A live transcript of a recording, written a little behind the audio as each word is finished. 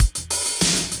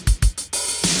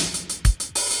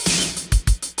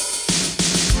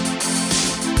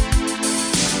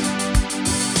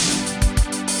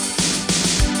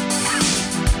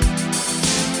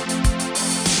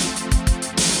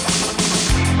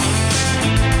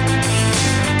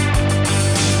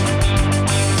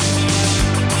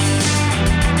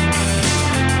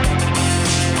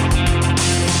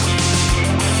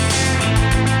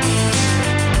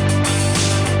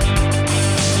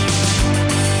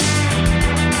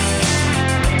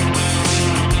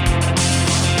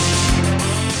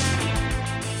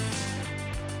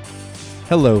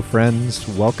Hello, friends.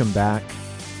 Welcome back.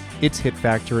 It's Hit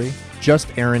Factory. Just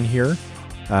Aaron here.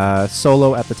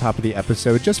 Solo at the top of the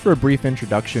episode. Just for a brief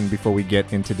introduction before we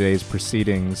get into today's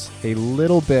proceedings. A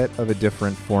little bit of a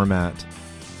different format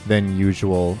than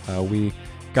usual. We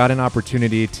got an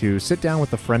opportunity to sit down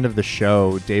with a friend of the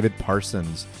show, David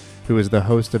Parsons, who is the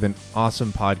host of an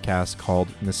awesome podcast called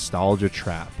Nostalgia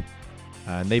Trap.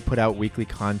 And they put out weekly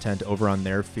content over on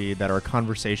their feed that are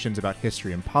conversations about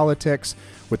history and politics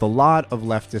with a lot of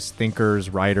leftist thinkers,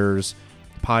 writers,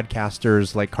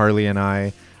 podcasters like Carly and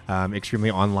I, extremely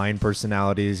online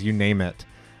personalities, you name it.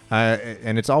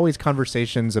 And it's always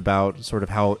conversations about sort of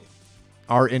how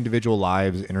our individual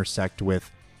lives intersect with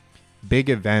big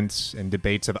events and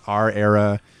debates of our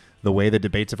era, the way the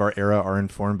debates of our era are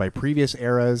informed by previous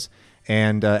eras.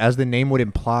 And as the name would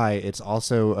imply, it's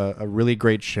also a really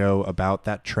great show about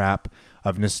that trap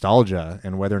of nostalgia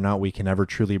and whether or not we can ever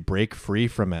truly break free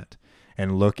from it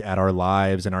and look at our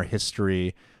lives and our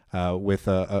history with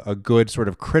a good sort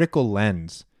of critical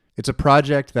lens. It's a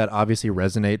project that obviously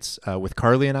resonates with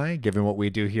Carly and I, given what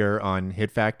we do here on Hit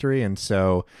Factory. And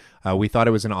so we thought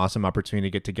it was an awesome opportunity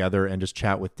to get together and just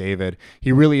chat with David.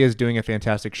 He really is doing a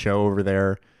fantastic show over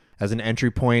there. As an entry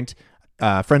point,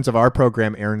 friends of our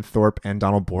program, Aaron Thorpe and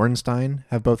Donald Borenstein,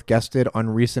 have both guested on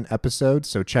recent episodes,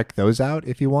 so check those out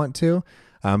if you want to.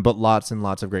 But lots and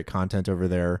lots of great content over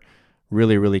there.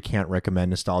 Really, really can't recommend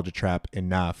Nostalgia Trap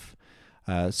enough.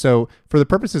 So for the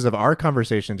purposes of our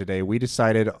conversation today, we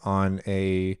decided on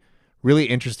a really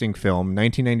interesting film,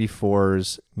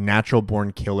 1994's Natural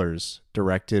Born Killers,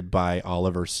 directed by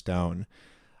Oliver Stone.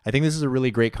 I think this is a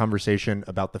really great conversation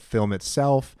about the film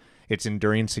itself, its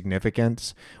enduring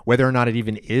significance. Whether or not it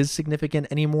even is significant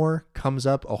anymore comes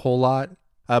up a whole lot.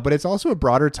 But it's also a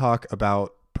broader talk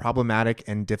about problematic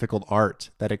and difficult art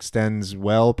that extends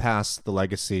well past the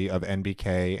legacy of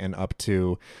NBK and up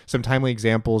to some timely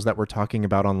examples that we're talking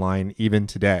about online even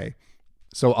today.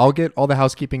 So I'll get all the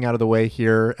housekeeping out of the way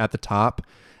here at the top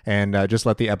and just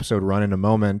let the episode run in a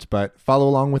moment. But follow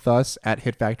along with us at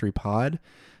Hit Factory Pod.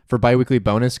 For biweekly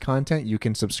bonus content, you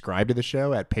can subscribe to the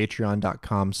show at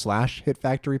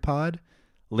patreon.com/hitfactorypod.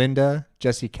 Linda,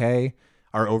 Jesse K,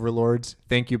 our overlords,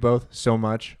 thank you both so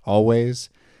much, always.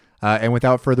 And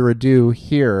without further ado,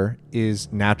 here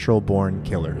is Natural Born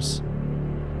Killers.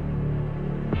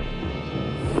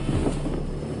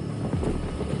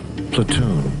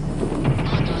 Platoon.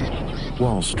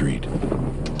 Wall Street.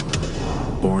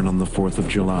 Born on the 4th of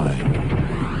July.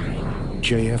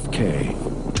 JFK.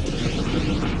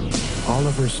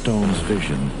 Oliver Stone's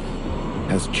vision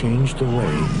has changed the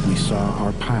way we saw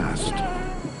our past.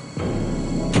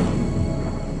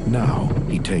 Now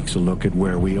he takes a look at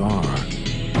where we are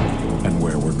and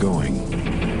where we're going.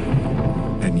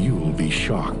 And you will be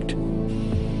shocked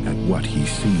at what he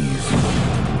sees.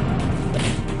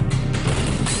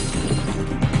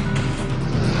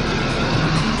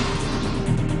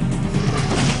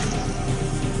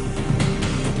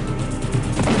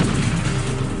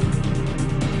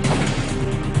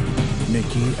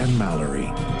 Mickey and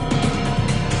Mallory.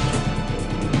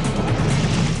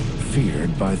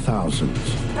 Feared by thousands.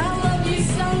 I love you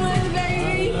so much,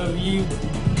 baby. I love you.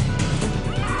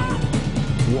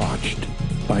 Watched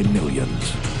by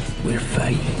millions. We're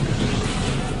fate.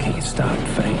 Can't stop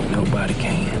fate. Nobody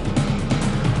can.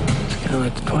 It's kind of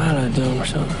like the Twilight Zone or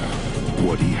something.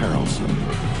 Woody Harrelson,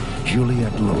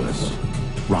 Juliette Lewis,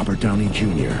 Robert Downey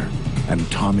Jr., and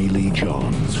Tommy Lee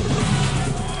Jones.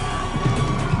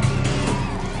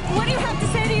 What do you have to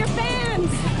say to your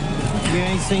fans? You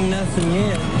ain't seen nothing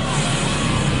yet.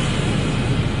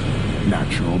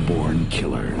 Natural Born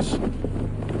Killers.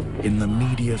 In the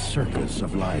media circus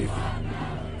of life,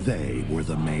 they were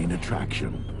the main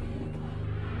attraction.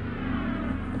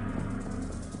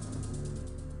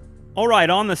 All right,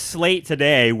 on the slate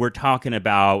today, we're talking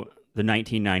about the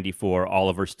 1994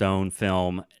 Oliver Stone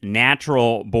film,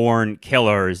 Natural Born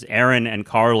Killers. Aaron and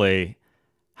Carly,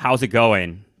 how's it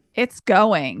going? It's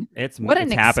going. What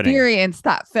an experience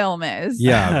that film is.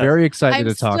 Yeah, very excited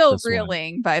to talk I'm this still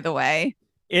reeling, by the way.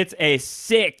 It's a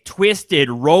sick, twisted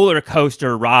roller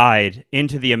coaster ride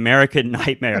into the American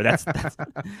nightmare. That's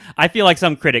I feel like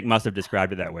some critic must have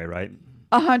described it that way, right?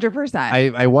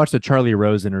 100%. I watched a Charlie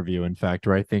Rose interview, in fact,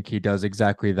 where I think he does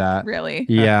exactly that. Really?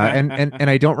 Yeah, and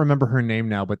I don't remember her name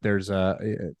now, but there's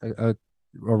a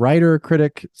writer,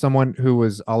 critic, someone who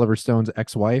was Oliver Stone's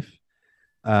ex-wife,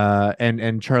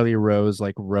 and Charlie Rose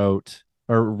like wrote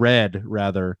or read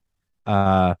rather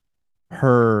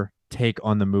her take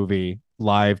on the movie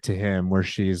live to him, where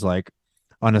she's like,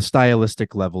 on a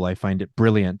stylistic level, I find it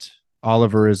brilliant.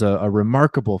 Oliver is a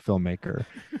remarkable filmmaker,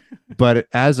 but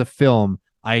as a film,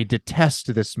 I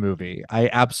detest this movie. I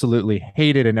absolutely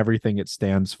hate it and everything it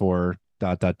stands for. ...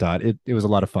 It was a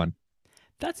lot of fun.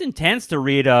 That's intense to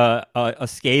read a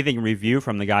scathing review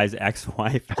from the guy's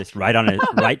ex-wife, just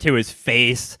right to his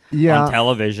face on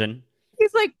television.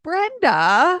 He's like,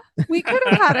 Brenda, we could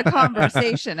have had a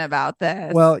conversation about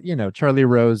this. Well, Charlie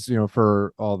Rose,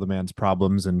 for all the man's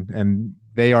problems, and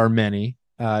they are many.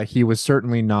 He was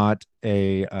certainly not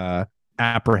a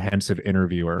apprehensive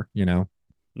interviewer.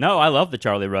 No, I love the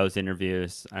Charlie Rose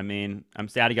interviews. I mean, I'm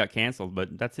sad he got canceled,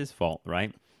 but that's his fault,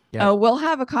 right? Yeah. Oh, we'll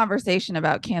have a conversation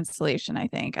about cancellation, I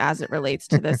think, as it relates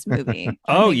to this movie.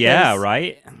 Oh, yeah,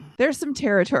 right? There's some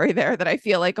territory there that I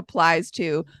feel like applies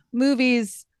to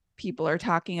movies people are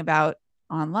talking about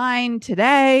online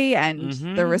today and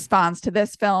the response to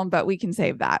this film, but we can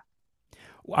save that.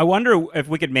 I wonder if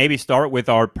we could maybe start with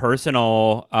our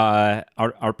personal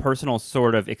our personal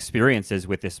sort of experiences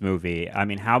with this movie. I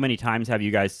mean, how many times have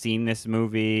you guys seen this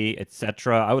movie,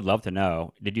 etc.? I would love to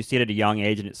know. Did you see it at a young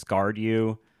age and it scarred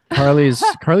you? Carly's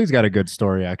got a good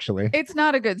story, actually. It's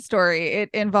not a good story. It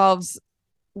involves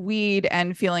weed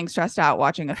and feeling stressed out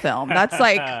watching a film. That's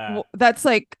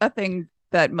like a thing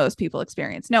that most people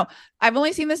experience. No, I've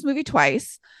only seen this movie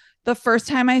twice. The first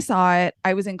time I saw it,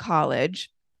 I was in college.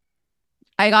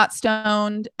 I got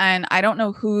stoned, and I don't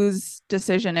know whose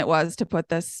decision it was to put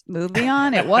this movie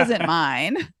on. It wasn't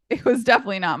mine. It was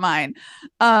definitely not mine.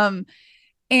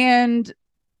 And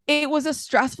it was a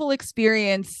stressful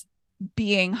experience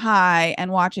being high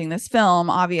and watching this film,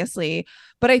 obviously.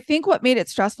 But I think what made it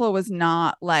stressful was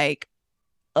not like,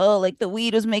 oh, like the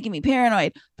weed was making me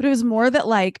paranoid, but it was more that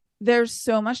like there's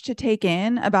so much to take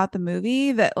in about the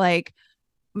movie that like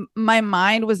my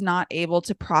mind was not able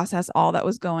to process all that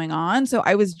was going on. So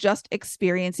I was just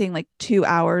experiencing like 2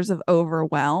 hours of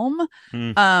overwhelm,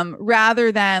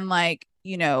 rather than like,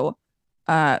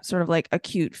 sort of like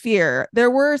acute fear.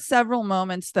 There were several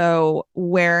moments though,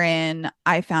 wherein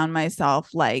I found myself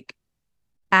like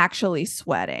actually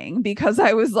sweating because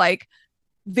I was like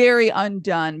very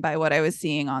undone by what I was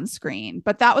seeing on screen.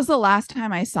 But that was the last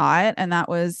time I saw it, and that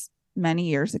was many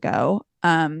years ago.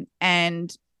 And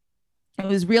it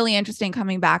was really interesting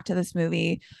coming back to this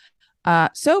movie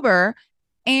sober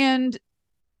and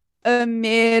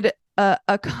amid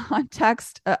a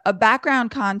context, a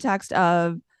background context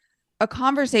of a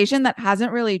conversation that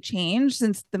hasn't really changed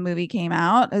since the movie came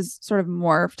out, has sort of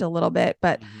morphed a little bit.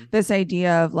 But this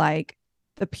idea of like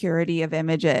the purity of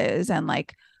images and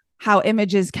like how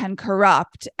images can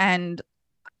corrupt. And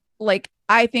like,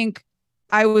 I think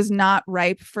I was not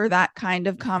ripe for that kind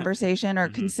of conversation or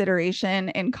consideration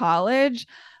in college.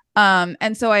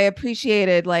 And so I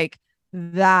appreciated like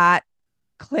that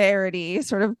clarity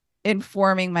sort of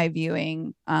informing my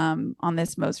viewing on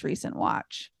this most recent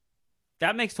watch.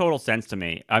 That makes total sense to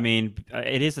me. I mean,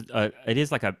 it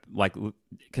is like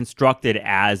constructed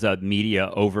as a media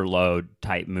overload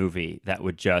type movie that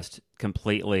would just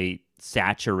completely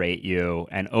saturate you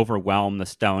and overwhelm the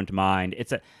stoned mind.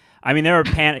 There are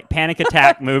panic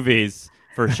attack movies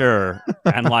for sure,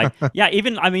 and like, yeah,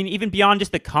 even beyond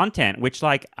just the content, which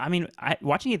like,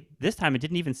 watching it this time, it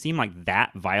didn't even seem like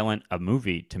that violent a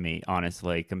movie to me,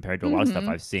 honestly, compared to a lot of stuff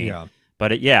I've seen. Yeah.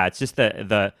 But it's just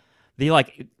the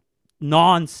like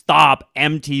non-stop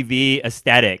MTV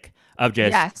aesthetic of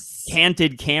just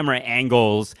canted camera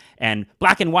angles and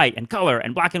black and white and color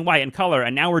and black and white and color,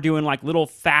 and now we're doing like little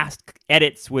fast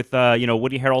edits with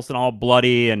Woody Harrelson all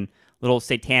bloody and little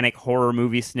satanic horror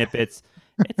movie snippets.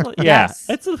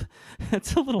 It's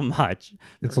a little much.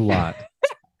 It's a lot.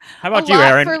 How about you,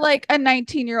 Aaron? For like a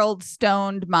 19-year-old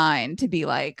stoned mind to be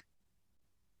like,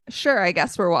 sure, I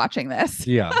guess we're watching this.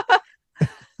 Yeah.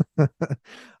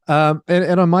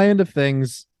 And on my end of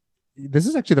things, this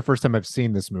is actually the first time I've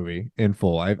seen this movie in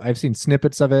full. I've seen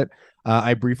snippets of it.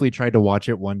 I briefly tried to watch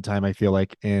it one time. I feel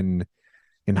like in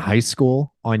high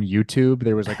school on YouTube,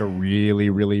 there was like a really,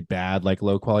 really bad, like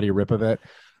low quality rip of it.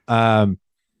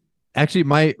 Actually,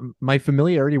 my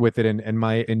familiarity with it and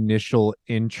my initial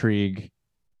intrigue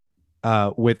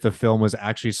with the film was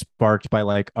actually sparked by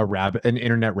like an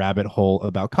internet rabbit hole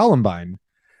about Columbine.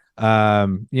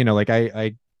 Like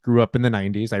I grew up in the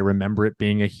 90s. I remember it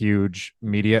being a huge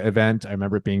media event. I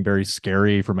remember it being very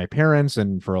scary for my parents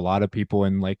and for a lot of people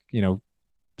in like,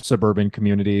 suburban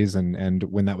communities and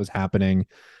when that was happening.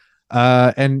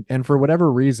 And for whatever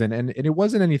reason, and it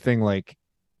wasn't anything like,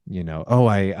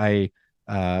 I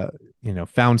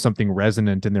found something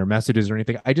resonant in their messages or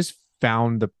anything. I just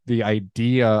found the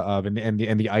idea of and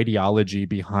the ideology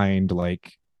behind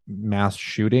like mass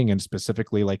shooting, and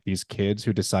specifically like these kids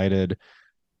who decided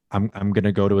I'm going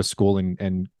to go to a school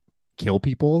and kill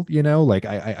people, like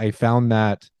I found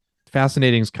that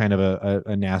fascinating is kind of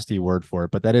a nasty word for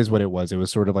it, but that is what it was. It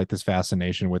was sort of like this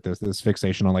fascination with this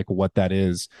fixation on like what that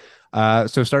is.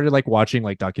 So started like watching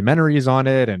like documentaries on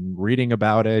it and reading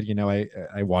about it. You know,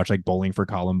 I watched like Bowling for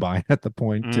Columbine at the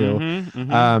point too.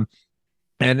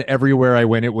 And everywhere I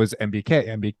went, it was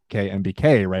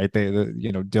MBK, right?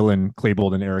 You know, Dylan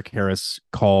Klebold and Eric Harris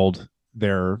called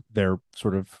their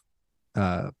sort of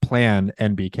plan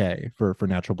NBK for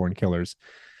Natural Born Killers.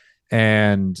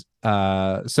 And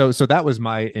so that was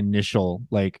my initial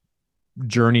like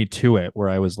journey to it, where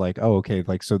I was like, oh, okay,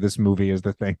 like, so this movie is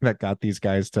the thing that got these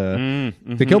guys to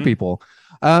kill people.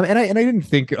 And I didn't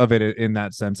think of it in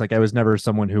that sense. Like, I was never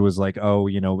someone who was like, oh,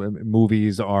 you know,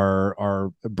 movies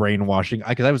are brainwashing.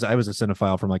 Because I was a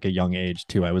cinephile from like a young age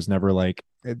too. I was never like,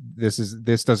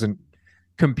 this doesn't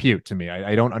compute to me.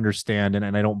 I don't understand,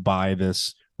 and I don't buy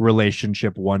this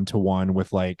relationship one-to-one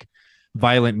with like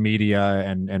violent media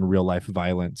and real life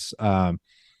violence.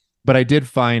 But I did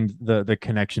find the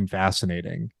connection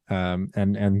fascinating,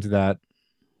 and that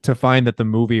to find that the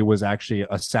movie was actually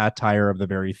a satire of the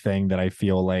very thing that I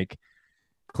feel like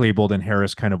Klebold and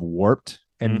Harris kind of warped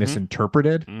and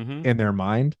misinterpreted in their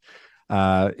mind,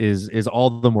 is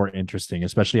all the more interesting,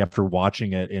 especially after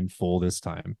watching it in full this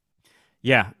time.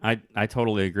 Yeah, I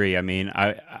totally agree. I mean,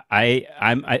 I'm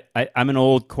an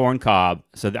old corn cob,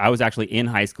 so I was actually in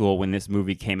high school when this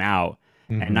movie came out.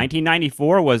 And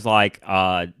 1994 was like,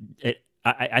 I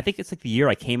think it's like the year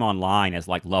I came online as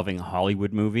like loving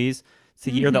Hollywood movies. It's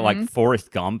the year that like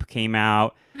Forrest Gump came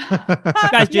out.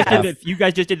 You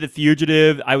guys just did The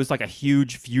Fugitive. I was like a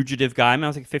huge Fugitive guy. I mean, I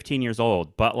was like 15 years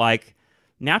old, but like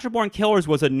Natural Born Killers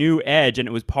was a new edge, and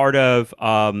it was part of.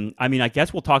 I mean, I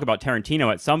guess we'll talk about Tarantino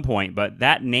at some point, but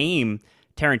that name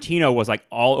Tarantino was like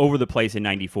all over the place in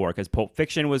 94 because Pulp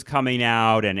Fiction was coming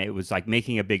out and it was like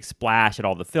making a big splash at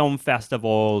all the film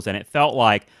festivals, and it felt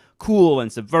like cool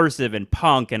and subversive and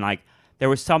punk, and like there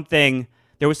was some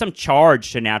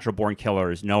charge to Natural Born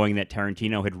Killers, knowing that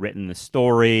Tarantino had written the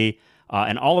story,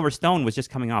 and Oliver Stone was just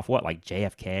coming off like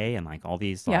JFK and like all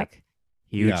these like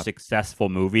huge successful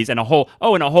movies, and a whole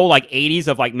like 80s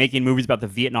of like making movies about the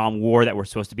Vietnam War that were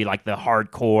supposed to be like the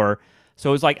hardcore. So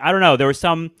it was like, I don't know, there was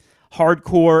some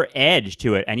hardcore edge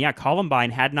to it. And yeah,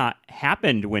 Columbine had not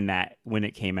happened when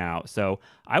it came out. So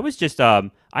I was just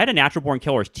I had a Natural Born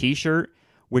Killers t-shirt,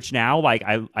 which now like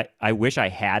I wish I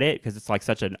had it because it's like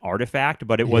such an artifact,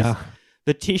 but it was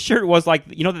the t-shirt was like,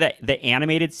 you know, the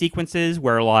animated sequences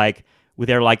where like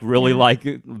they're like really like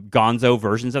gonzo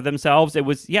versions of themselves. It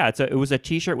was it was a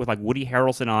t-shirt with like Woody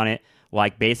Harrelson on it,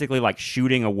 like basically like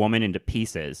shooting a woman into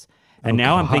pieces. And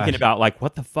now I'm thinking about like,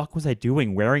 what the fuck was I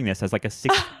doing wearing this as like a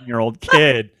 16-year-old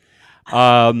kid?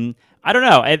 I don't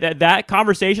know. That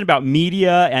conversation about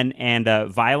media and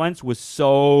violence was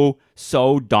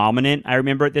so dominant. I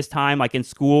remember at this time, like in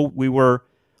school, we were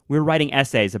writing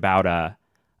essays about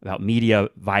media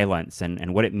violence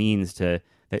and what it means to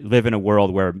live in a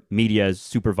world where media is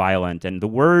super violent. And the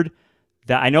word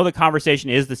that I know the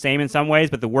conversation is the same in some ways,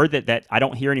 but the word that I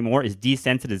don't hear anymore is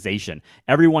desensitization.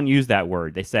 Everyone used that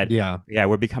word. They said, yeah,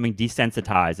 we're becoming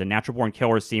desensitized. And Natural Born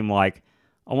Killers seem like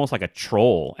almost like a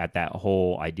troll at that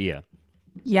whole idea.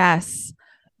 Yes.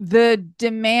 The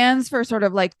demands for sort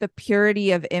of like the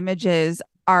purity of images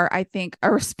are, I think,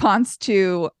 a response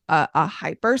to a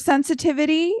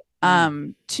hypersensitivity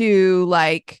to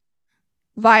like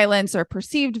violence or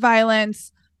perceived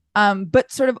violence.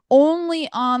 But sort of only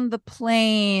on the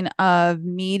plane of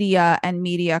media and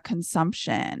media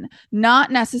consumption, not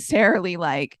necessarily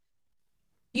like,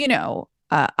 you know,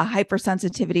 a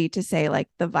hypersensitivity to say like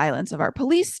the violence of our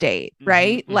police state,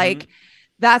 right? Like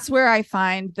that's where I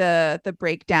find the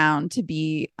breakdown to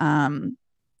be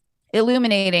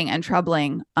illuminating and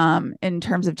troubling in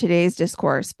terms of today's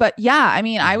discourse. But yeah, I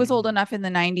mean, I was old enough in the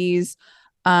 90s.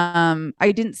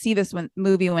 I didn't see this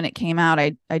movie when it came out.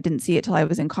 I didn't see it till I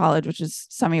was in college, which is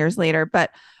some years later,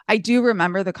 but I do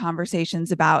remember the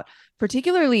conversations about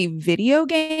particularly video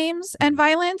games and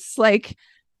violence. Like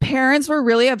parents were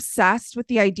really obsessed with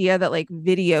the idea that like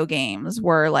video games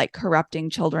were like corrupting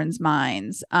children's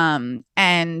minds. And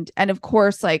of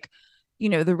course, like, you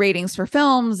know, the ratings for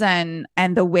films and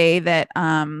the way that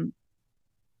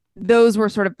those were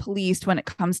sort of policed when it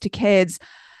comes to kids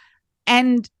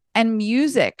and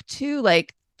music too,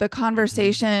 like the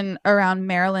conversation around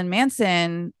Marilyn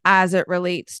Manson as it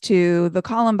relates to the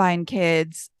Columbine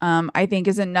kids, I think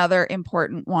is another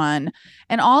important one.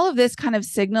 And all of this kind of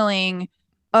signaling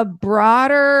a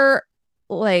broader,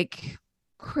 like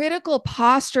critical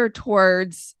posture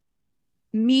towards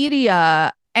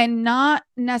media and not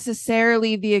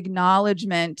necessarily the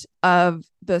acknowledgement of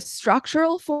the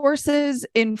structural forces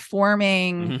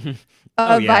informing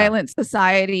Oh, a yeah. violent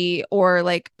society, or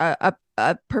like a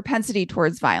propensity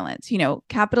towards violence. You know,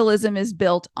 capitalism is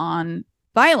built on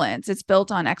violence. It's built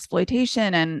on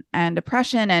exploitation and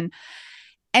oppression.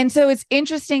 And so it's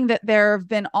interesting that there have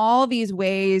been all these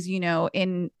ways, you know,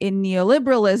 in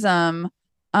neoliberalism,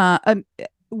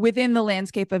 within the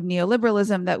landscape of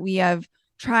neoliberalism, that we have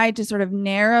tried to sort of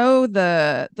narrow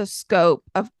the scope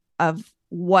of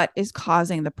what is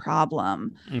causing the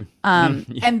problem. Yeah.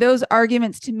 And those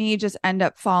arguments to me just end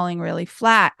up falling really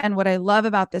flat. And what I love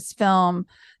about this film,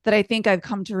 that I think I've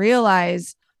come to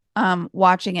realize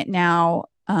watching it now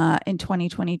in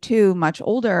 2022, much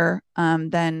older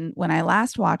than when I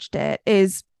last watched it,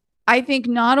 is I think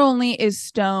not only is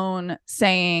Stone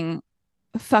saying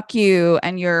fuck you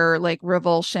and your like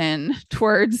revulsion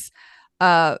towards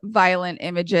violent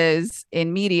images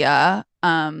in media,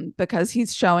 because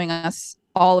he's showing us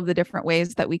all of the different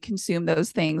ways that we consume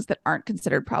those things that aren't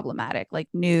considered problematic, like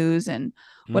news and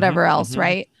whatever else,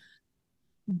 right?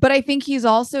 But I think he's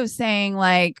also saying,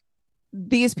 like,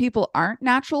 these people aren't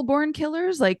natural born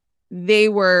killers. Like, they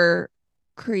were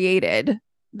created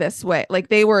this way. Like,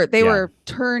 they were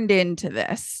turned into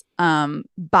this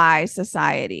by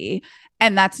society.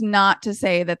 And that's not to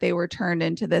say that they were turned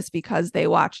into this because they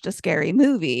watched a scary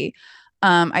movie.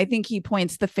 I think he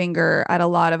points the finger at a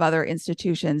lot of other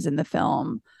institutions in the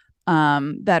film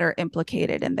that are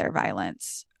implicated in their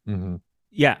violence.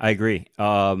 Yeah, I agree.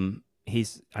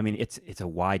 It's a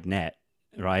wide net,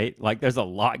 right? Like, there's a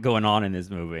lot going on in this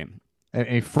movie.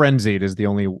 A frenzied is the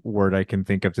only word I can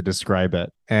think of to describe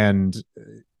it. And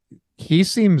he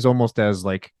seems almost as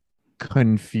like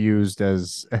confused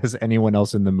as anyone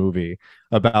else in the movie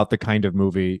about the kind of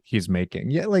movie he's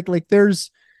making. Yeah, like there's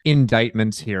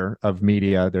indictments here of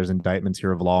media, there's indictments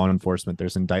here of law enforcement,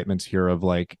 there's indictments here of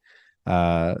like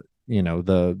you know,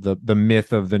 the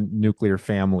myth of the nuclear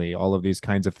family, all of these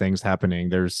kinds of things happening.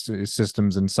 There's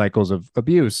systems and cycles of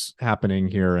abuse happening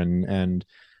here, and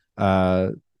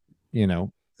you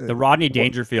know, the Rodney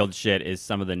Dangerfield shit is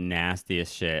some of the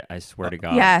nastiest shit, I swear to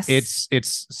God. Yes.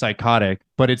 It's psychotic,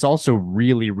 but it's also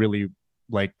really, really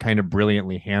like kind of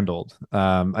brilliantly handled.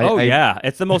 Yeah,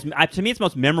 it's the most to me, it's the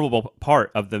most memorable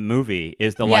part of the movie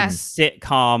is the like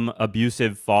sitcom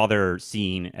abusive father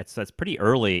scene. That's pretty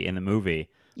early in the movie.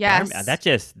 Yes, that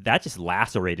just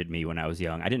lacerated me when I was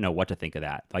young. I didn't know what to think of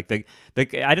that. Like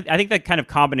I think that kind of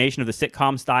combination of the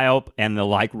sitcom style and the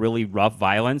like really rough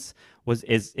violence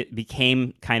it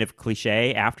became kind of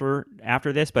cliche after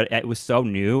this, but it was so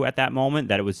new at that moment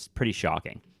that it was pretty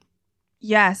shocking.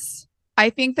 Yes, I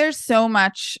think there's so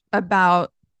much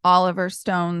about Oliver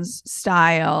Stone's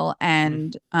style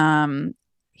and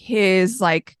his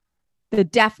like the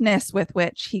deftness with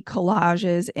which he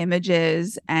collages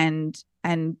images and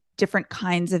different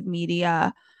kinds of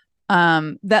media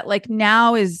that like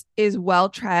now is well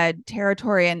tread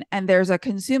territory, and there's a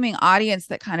consuming audience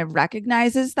that kind of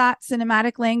recognizes that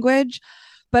cinematic language.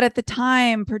 But at the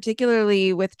time,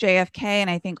 particularly with JFK, and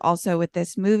I think also with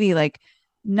this movie, like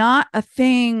not a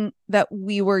thing that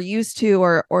we were used to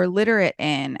or literate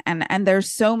in, and there's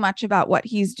so much about what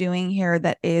he's doing here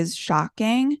that is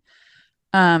shocking.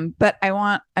 But I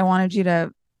wanted you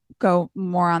to go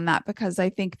more on that, because I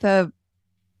think the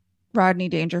Rodney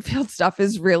Dangerfield stuff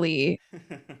is really,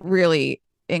 really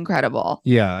incredible.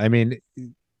 Yeah, I mean,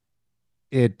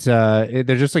 there's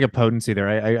just like a potency there.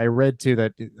 I read too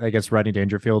that I guess Rodney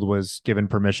Dangerfield was given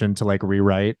permission to like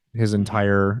rewrite his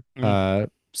entire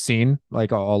scene,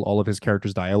 like all of his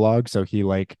characters' dialogue. So he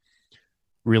like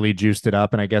really juiced it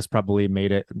up, and I guess probably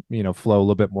made it, you know, flow a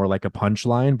little bit more like a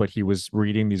punchline. But he was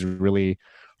reading these really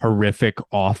horrific,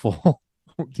 awful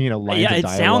you know, lines of it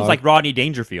dialogue. sounds like Rodney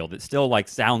Dangerfield. It still like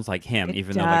sounds like him,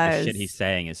 even though like the shit he's does.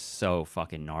 saying is so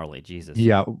fucking gnarly. Jesus.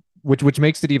 Yeah, which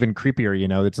makes it even creepier. You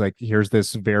know, it's like here's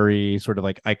this very sort of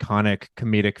like iconic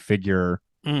comedic figure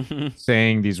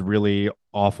saying these really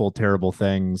awful, terrible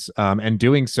things, and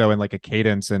doing so in like a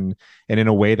cadence and in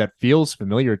a way that feels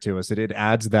familiar to us. It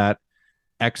adds that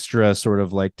extra sort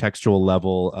of like textual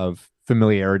level of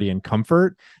familiarity and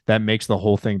comfort that makes the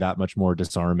whole thing that much more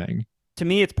disarming. To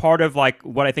me, it's part of like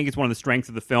what I think is one of the strengths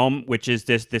of the film, which is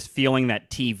this feeling that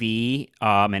TV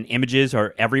and images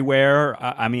are everywhere.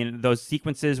 I mean, those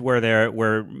sequences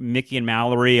where Mickey and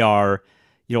Mallory are,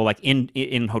 you know, like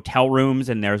in hotel rooms,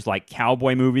 and there's like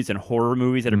cowboy movies and horror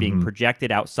movies that are being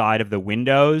projected outside of the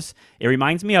windows. It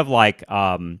reminds me of like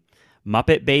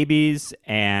Muppet Babies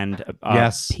and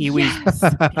Yes.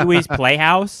 Pee-wee's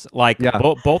Playhouse. Like Yeah.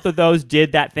 both of those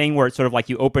did that thing where it's sort of like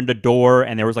you opened a door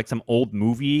and there was like some old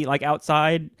movie like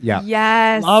outside. Yeah.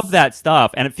 Yes. Love that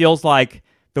stuff, and it feels like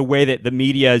the way that the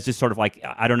media is just sort of like,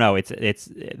 I don't know, it's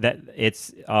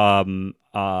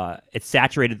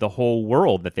saturated the whole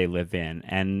world that they live in,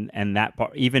 and that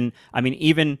part, even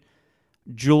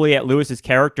Juliette Lewis's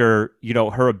character, you know,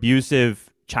 her abusive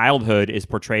childhood is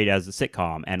portrayed as a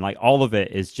sitcom, and like all of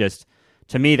it is just,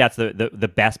 to me, that's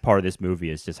the best part of this movie,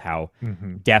 is just how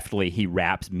deftly he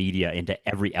wraps media into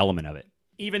every element of it,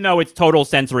 even though it's total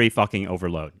sensory fucking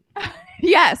overload.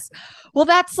 Yes. Well,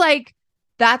 that's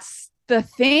the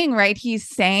thing, right? He's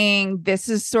saying this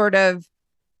is sort of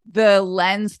the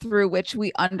lens through which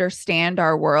we understand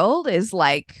our world, is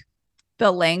like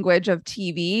the language of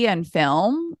TV and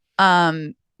film.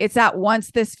 It's at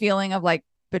once this feeling of like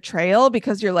betrayal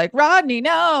because you're like, Rodney,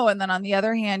 no. And then on the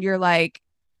other hand, you're like,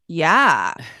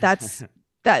 yeah, that's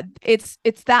that it's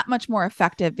that much more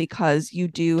effective because you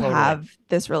do Totally. have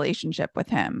this relationship with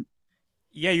him.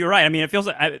 Yeah, you're right. I mean, it feels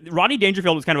like Rodney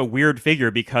Dangerfield was kind of a weird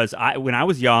figure because when I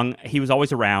was young, he was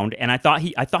always around, and I thought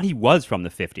he was from the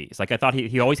 50s. Like I thought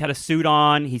he always had a suit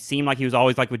on. He seemed like he was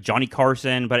always like with Johnny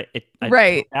Carson, but it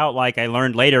Right. turned out, like I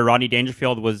learned later, Rodney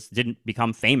Dangerfield didn't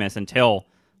become famous until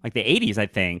like the 80s, I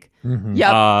think.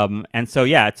 Yep. And so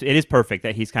yeah, it is perfect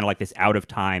that he's kind of like this out of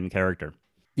time character.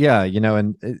 Yeah, you know,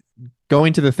 and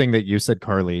going to the thing that you said,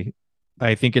 Carly,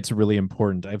 I think it's really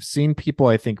important. I've seen people,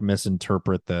 I think,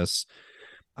 misinterpret this.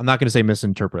 I'm not going to say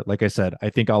misinterpret. Like I said, I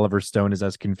think Oliver Stone is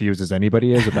as confused as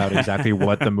anybody is about exactly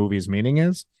what the movie's meaning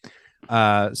is.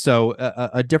 So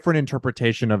a different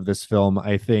interpretation of this film,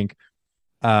 I think,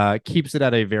 keeps it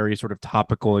at a very sort of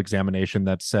topical examination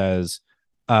that says,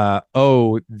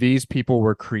 oh, these people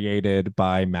were created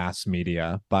by mass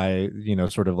media, by, you know,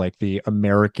 sort of like the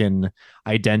American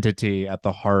identity at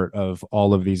the heart of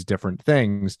all of these different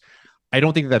things. I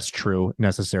don't think that's true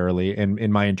necessarily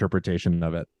in my interpretation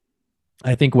of it.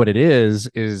 I think what it is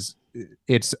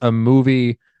it's a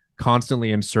movie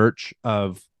constantly in search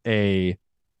of a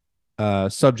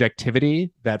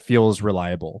subjectivity that feels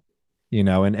reliable, you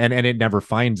know, and it never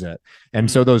finds it. And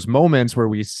so those moments where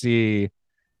we see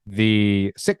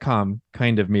the sitcom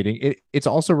kind of meeting, it's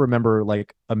also, remember,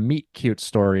 like a meet cute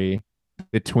story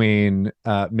between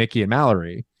Mickey and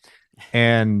Mallory.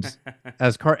 And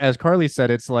as Carly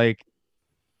said, it's like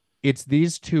it's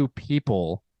these two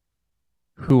people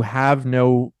who have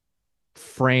no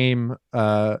frame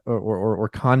or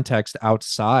context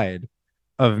outside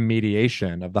of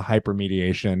mediation, of the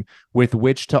hypermediation with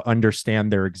which to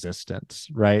understand their existence,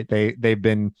 right? They've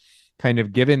been kind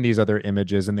of given these other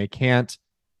images, and they can't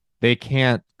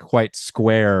quite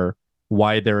square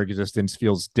why their existence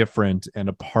feels different and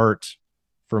apart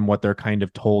from what they're kind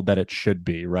of told that it should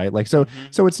be, right? Like so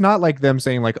it's not like them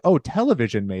saying like, oh,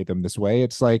 television made them this way.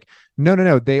 It's like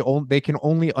no, they can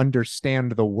only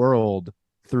understand the world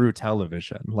through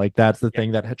television. Like that's the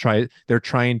thing that they're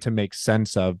trying to make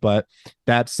sense of, but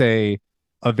that's a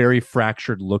very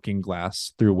fractured looking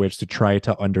glass through which to try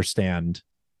to understand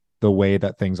the way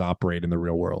that things operate in the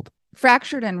real world.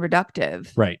 Fractured and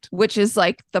reductive, right? Which is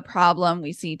like the problem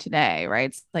we see today, right?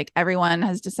 It's like everyone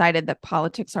has decided that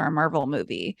politics are a Marvel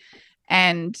movie,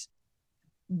 and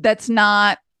that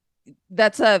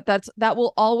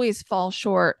will always fall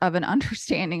short of an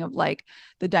understanding of like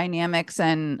the dynamics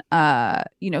and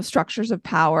structures of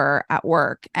power at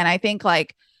work. And I think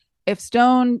like if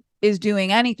Stone is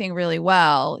doing anything really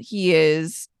well, he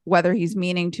is, whether he's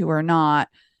meaning to or not,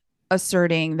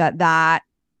 asserting that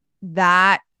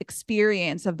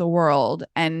experience of the world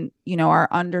and, you know, our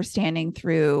understanding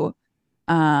through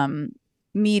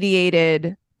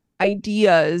mediated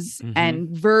ideas and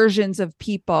versions of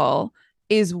people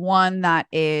is one that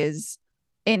is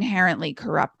inherently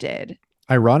corrupted.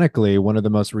 Ironically, one of the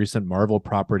most recent Marvel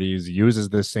properties uses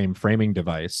this same framing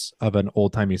device of an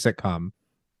old-timey sitcom.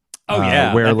 Oh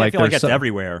yeah, where I feel like it's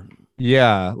everywhere.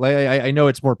 Yeah, like I know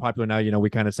it's more popular now. You know, we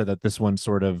kind of said that this one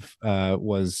sort of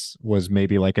was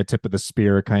maybe like a tip of the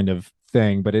spear kind of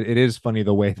thing, but it is funny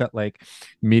the way that like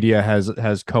media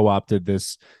has co-opted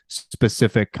this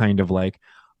specific kind of like,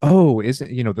 oh,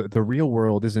 isn't, you know, the real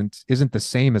world isn't the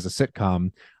same as a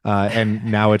sitcom, and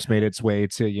now it's made its way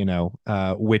to, you know,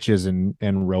 witches and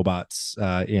robots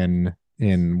in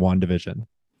WandaVision.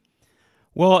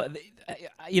 Well,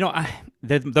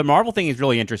 the Marvel thing is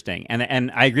really interesting,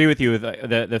 and I agree with you with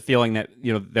the feeling that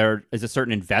there is a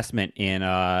certain investment in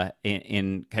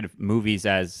kind of movies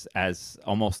as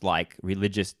almost like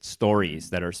religious stories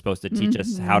that are supposed to teach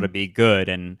us how to be good,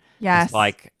 and Yes. it's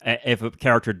like if a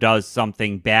character does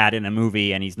something bad in a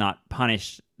movie and he's not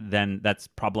punished, then that's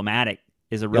problematic.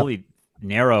 Is a really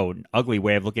narrow, ugly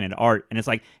way of looking at art, and it's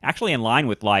like actually in line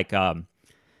with like the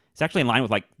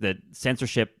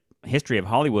censorship history of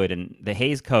Hollywood and the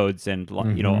Hays codes and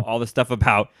all the stuff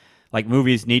about like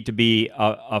movies need to be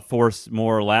a force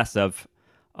more or less of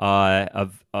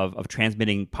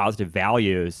transmitting positive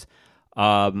values.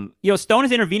 Stone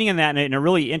is intervening in that in a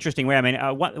really interesting way. I mean,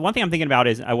 one thing I'm thinking about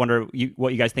is I wonder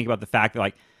what you guys think about the fact that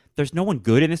like there's no one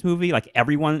good in this movie. Like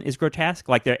everyone is grotesque.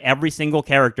 Like every single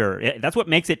character. That's what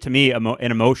makes it to me an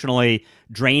emotionally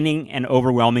draining and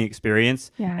overwhelming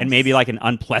experience, and maybe like an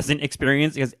unpleasant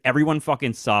experience because everyone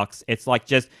fucking sucks. It's like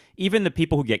just even the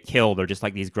people who get killed are just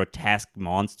like these grotesque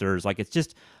monsters. Like it's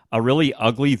just a really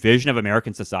ugly vision of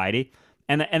American society.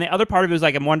 And the other part of it is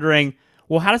like I'm wondering,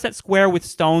 well, how does that square with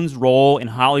Stone's role in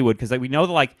Hollywood? Because like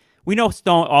we know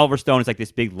Oliver Stone is like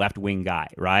this big left-wing guy,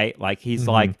 right? Like he's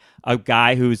like a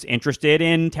guy who's interested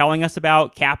in telling us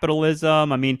about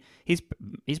capitalism. I mean, he's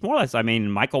more or less, I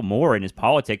mean, Michael Moore in his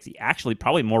politics, he actually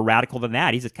probably more radical than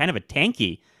that. He's just kind of a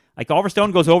tanky. Like Oliver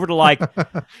Stone goes over to like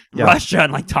Russia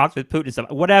and like talks with Putin and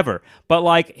stuff, whatever. But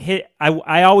like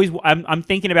I'm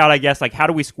thinking about, I guess, like how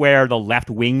do we square the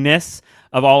left-wingness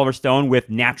of Oliver Stone with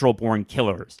Natural Born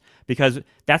Killers? Because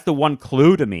that's the one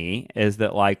clue to me is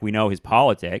that like we know his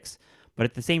politics, but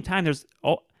at the same time,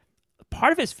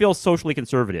 part of it feels socially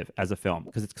conservative as a film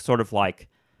because it's sort of like,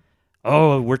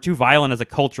 oh, we're too violent as a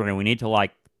culture and we need to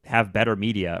like have better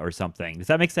media or something. Does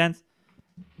that make sense?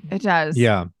 It does.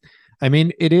 Yeah. I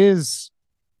mean, it is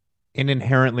an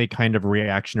inherently kind of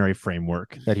reactionary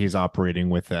framework that he's operating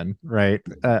within, right?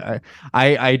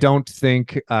 I don't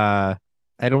think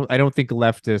I don't think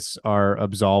leftists are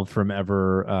absolved from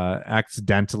ever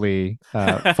accidentally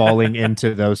falling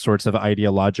into those sorts of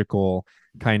ideological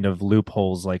kind of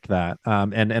loopholes like that.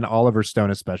 And Oliver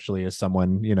Stone especially is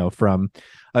someone, from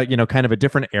kind of a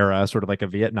different era, sort of like a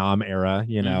Vietnam era,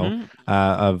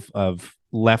 of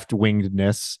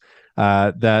left-wingedness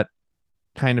that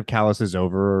kind of calluses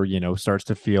over, or starts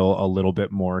to feel a little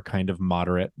bit more kind of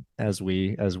moderate as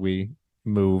we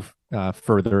move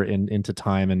further into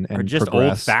time and or just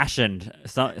progress. old-fashioned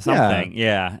something.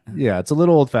 Yeah, it's a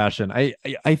little old-fashioned.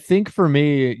 I think for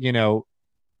me, your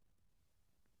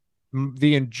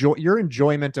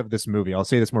enjoyment of this movie, I'll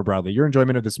say this more broadly, your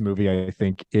enjoyment of this movie, I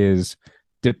think, is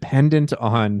dependent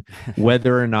on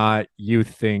whether or not you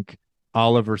think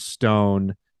Oliver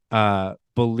Stone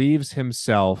believes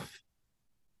himself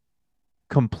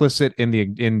complicit in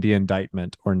the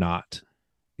indictment or not.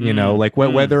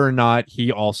 Whether or not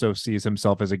he also sees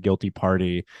himself as a guilty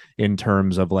party in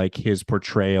terms of like his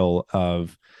portrayal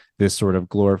of this sort of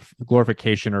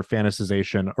glorification or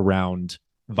fantasization around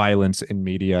violence in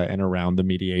media and around the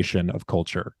mediation of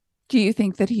culture. Do you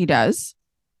think that he does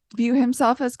view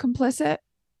himself as complicit?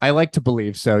 I like to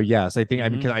believe so. Yes, I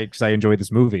think because I enjoy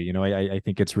this movie. I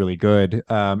think it's really good.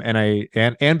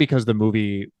 And because the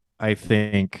movie, I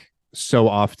think, so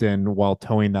often while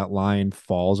towing that line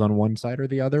falls on one side or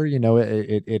the other,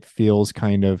 it feels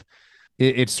kind of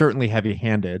it's certainly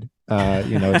heavy-handed,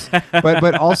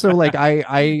 but also like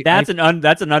that's an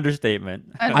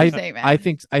understatement. I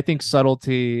think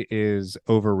subtlety is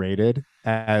overrated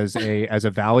as a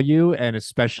value, and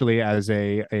especially as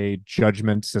a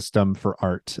judgment system for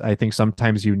art. I think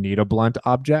sometimes you need a blunt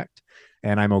object,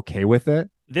 and I'm okay with it.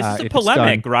 This is a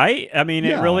polemic, right? I mean,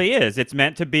 It really is. It's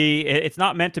meant to be. It's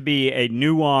not meant to be a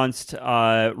nuanced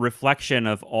reflection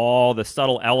of all the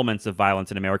subtle elements of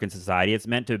violence in American society. It's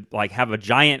meant to like have a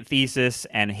giant thesis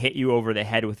and hit you over the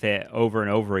head with it over and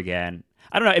over again.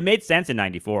 I don't know. It made sense in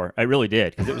 '94. I really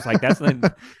did, because it was like that's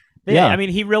the. Yeah. I mean,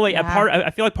 he really.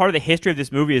 I feel like part of the history of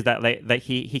this movie is that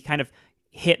he kind of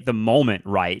hit the moment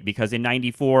right, because in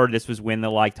 '94 this was when the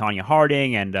like Tonya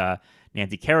Harding and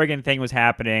Nancy Kerrigan thing was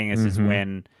happening. This is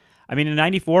when, I mean, in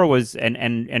 '94 was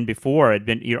and before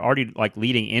you're already like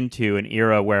leading into an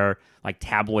era where like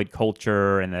tabloid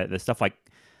culture and the stuff that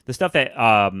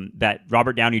that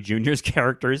Robert Downey Jr.'s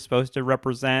character is supposed to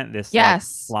represent, this like,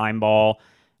 slime ball.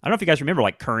 I don't know if you guys remember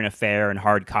like Current Affair and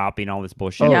Hard Copy and all this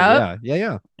bullshit. Oh,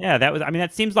 Yep. Yeah. That was. I mean,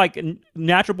 that seems like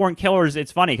Natural Born Killers.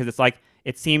 It's funny because it's like.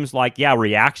 It seems like,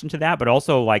 reaction to that, but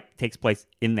also like takes place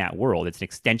in that world. It's an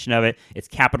extension of it. It's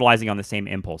capitalizing on the same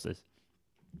impulses.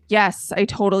 Yes, I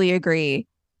totally agree.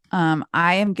 I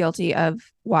am guilty of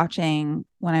watching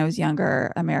when I was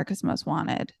younger, America's Most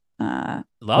Wanted.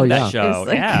 Love that show.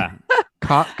 Like, yeah.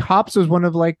 Cops was one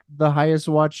of like the highest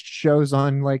watched shows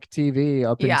on like TV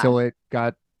up Yeah. until it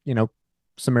got,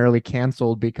 summarily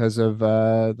canceled because of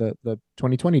the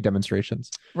 2020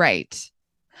 demonstrations. Right.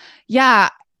 Yeah.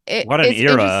 What an it's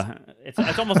interest- era!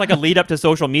 It's almost like a lead up to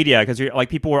social media because you're like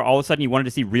people were all of a sudden you wanted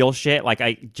to see real shit.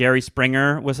 Like Jerry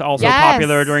Springer was also Yes.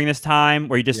 popular during this time,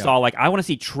 where you just Yeah. saw like I want to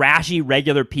see trashy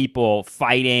regular people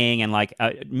fighting, and like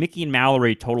Mickey and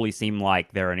Mallory totally seem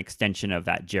like they're an extension of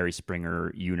that Jerry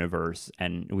Springer universe,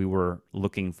 and we were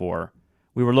looking for.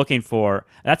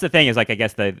 That's the thing is like I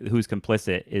guess the who's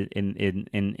complicit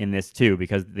in this too,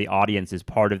 because the audience is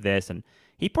part of this, and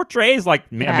he portrays like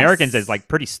Yes. Americans as like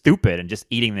pretty stupid and just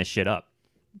eating this shit up.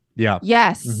 Yeah.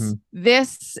 Yes.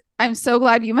 Mhm. I'm so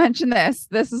glad you mentioned this.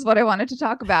 This is what I wanted to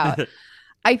talk about.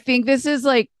 I think this is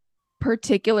like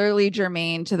particularly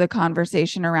germane to the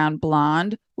conversation around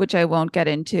Blonde, which I won't get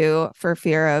into for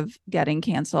fear of getting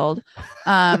canceled.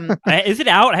 Is it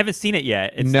out? I haven't seen it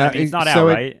yet. It's not so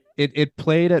out, right? It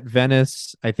played at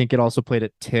Venice. I think it also played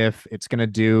at TIFF. It's gonna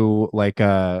do like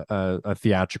a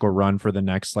theatrical run for the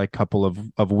next like couple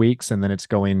of weeks, and then it's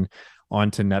going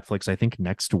on to Netflix. I think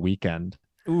next weekend.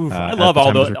 Oof, I at love the time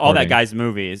of all that recording. guy's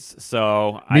movies.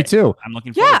 So Me too. I'm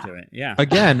looking forward Yeah. to it. Yeah.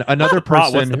 Again, another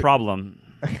What's person. the problem?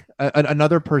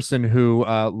 Another person who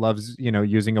loves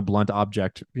using a blunt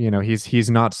object.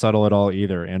 He's not subtle at all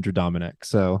either. Andrew Dominic.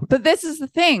 So But this is the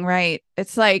thing, right?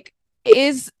 It's like,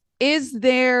 is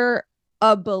there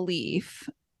a belief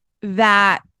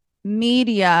that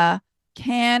media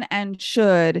can and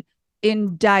should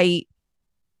indict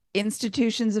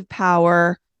institutions of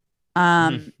power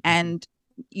and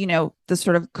the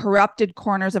sort of corrupted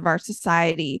corners of our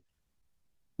society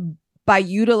by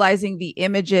utilizing the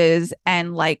images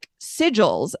and like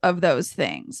sigils of those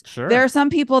things? Sure. There are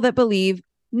some people that believe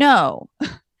no,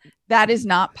 that is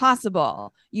not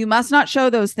possible. You must not show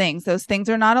those things. Those things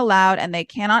are not allowed, and they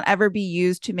cannot ever be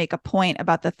used to make a point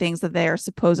about the things that they are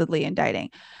supposedly indicting.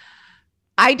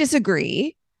 I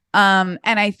disagree. And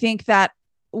I think that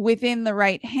within the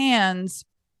right hands,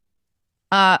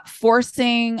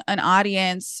 forcing an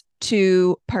audience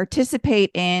to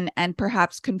participate in and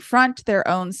perhaps confront their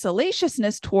own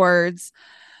salaciousness towards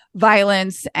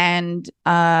violence and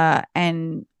other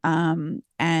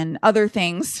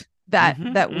things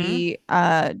that we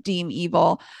deem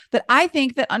evil, that I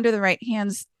think that under the right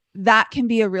hands, that can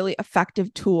be a really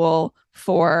effective tool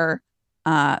for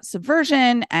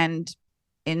subversion and,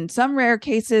 in some rare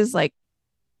cases, like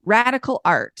radical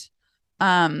art.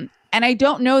 And I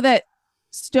don't know that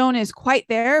Stone is quite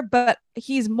there, but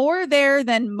he's more there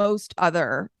than most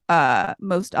other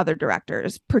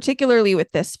directors, particularly with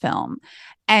this film.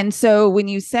 And so when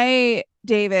you say,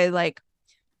 David, like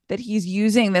that he's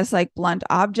using this like blunt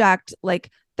object,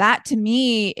 like that to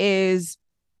me is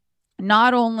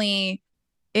not only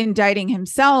indicting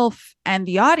himself and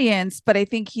the audience, but I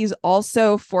think he's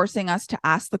also forcing us to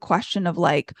ask the question of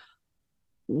like,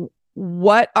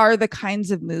 what are the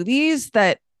kinds of movies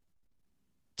that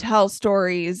tell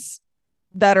stories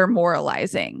that are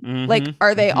moralizing? Like,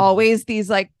 are they always these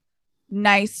like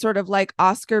nice sort of like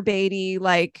Oscar baity,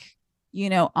 like,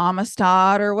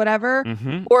 Amistad or whatever?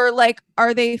 Or like,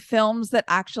 are they films that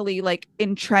actually like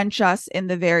entrench us in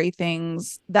the very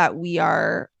things that we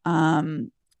are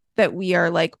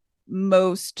like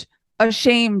most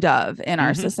ashamed of in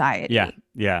our society?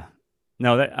 Yeah.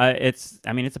 No, that it's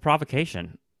a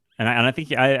provocation, and I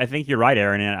think you're right,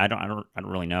 Aaron. And I don't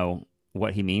really know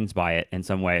what he means by it in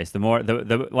some ways.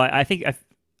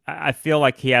 I feel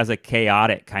like he has a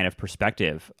chaotic kind of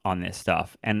perspective on this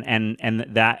stuff, and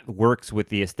that works with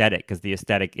the aesthetic, because the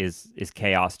aesthetic is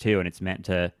chaos too, and it's meant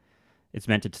to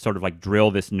sort of like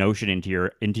drill this notion into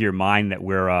your mind that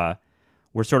we're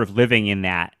sort of living in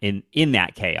that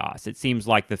chaos. It seems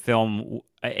like the film.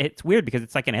 It's weird because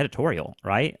it's like an editorial,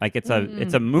 right? Like it's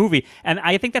a movie, and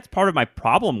I think that's part of my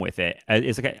problem with it.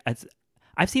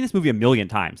 I've seen this movie a million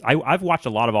times. I've watched a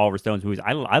lot of Oliver Stone's movies.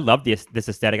 I love this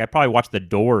aesthetic. I probably watched The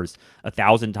Doors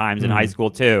 1,000 times in high school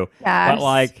too. Yes. But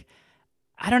like,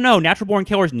 I don't know. Natural Born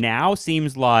Killers now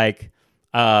seems like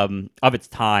of its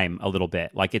time a little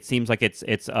bit. Like it seems like it's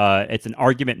an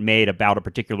argument made about a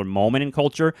particular moment in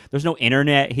culture. There's no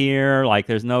internet here. Like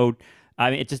there's no. I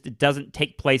mean, it doesn't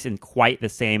take place in quite the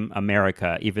same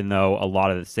America, even though a lot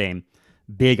of the same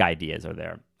big ideas are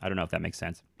there. I don't know if that makes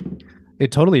sense.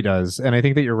 It totally does, and I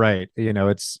think that you're right.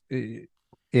 It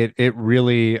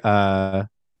really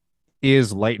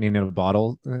is lightning in a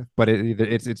bottle, but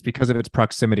it's because of its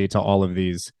proximity to all of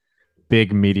these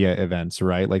big media events,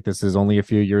 right? Like this is only a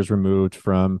few years removed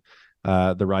from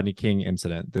the Rodney King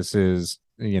incident. This is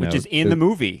which is in the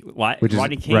movie. which is-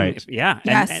 Rodney King, right. yeah,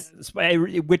 Yes.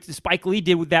 which Spike Lee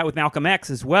did with that with Malcolm X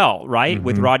as well, right?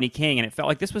 With Mhm. Rodney King, and it felt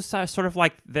like this was sort of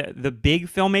like the big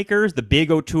filmmakers, the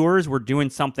big auteurs were doing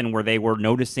something where they were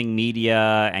noticing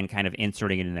media and kind of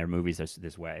inserting it in their movies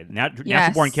this way.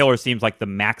 Natural Born Killers seems like the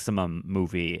maximum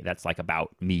movie that's like about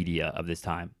media of this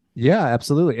time. Yeah,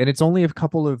 absolutely. And it's only a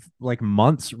couple of like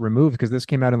months removed because this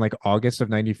came out in like August of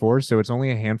 94. So it's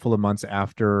only a handful of months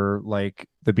after like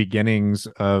the beginnings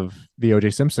of the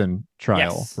OJ Simpson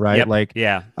trial, Yes. right? Yep. Like,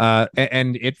 Yeah.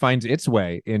 and it finds its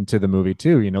way into the movie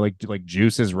too, like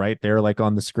Juice is right there, like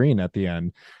on the screen at the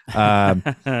end.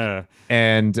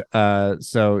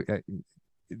 So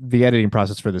the editing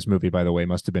process for this movie, by the way,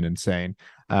 must have been insane.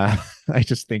 I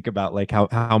just think about like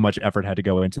how much effort had to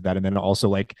go into that, and then also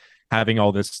like having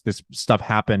all this stuff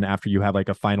happen after you have like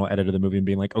a final edit of the movie and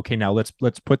being like, okay, now let's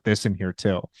put this in here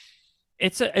too.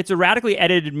 It's a radically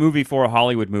edited movie for a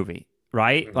Hollywood movie,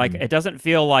 right? Mm-hmm. Like it doesn't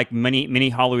feel like many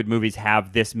Hollywood movies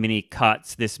have this many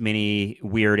cuts, this many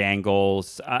weird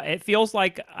angles. It feels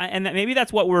like, and maybe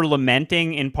that's what we're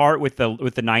lamenting in part with the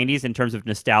 90s in terms of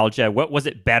nostalgia. What was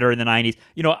it better in the 90s?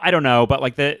 I don't know, but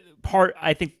like the part,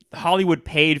 I think Hollywood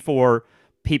paid for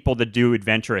people to do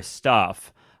adventurous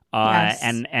stuff. Yes.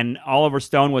 And Oliver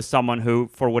Stone was someone who,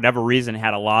 for whatever reason,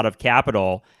 had a lot of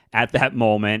capital at that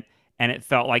moment, and it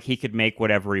felt like he could make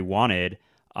whatever he wanted.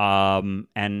 And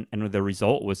the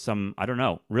result was some, I don't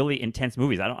know, really intense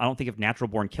movies. I don't think if Natural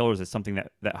Born Killers is something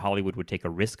that Hollywood would take a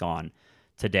risk on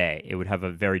today. It would have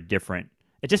a very different.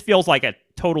 It just feels like a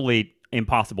totally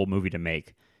impossible movie to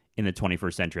make in the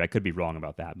 21st century. I could be wrong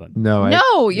about that, but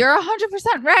No, You're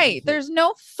 100% right. There's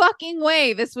no fucking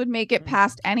way this would make it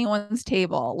past anyone's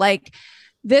table. Like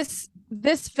this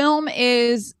film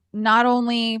is not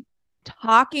only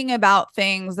talking about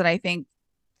things that I think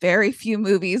very few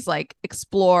movies like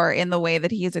explore in the way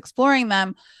that he is exploring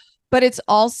them, but it's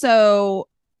also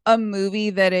a movie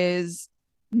that is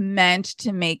meant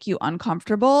to make you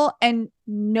uncomfortable, and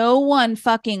no one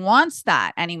fucking wants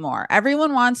that anymore.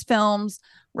 Everyone wants films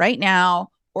right now,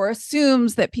 or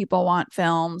assumes that people want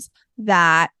films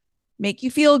that make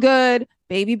you feel good,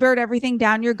 baby bird everything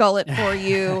down your gullet for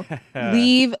you,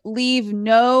 leave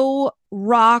no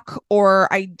rock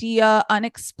or idea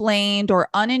unexplained or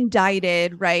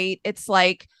unindicted, right? It's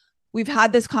like we've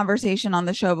had this conversation on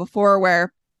the show before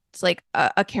where it's like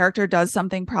a character does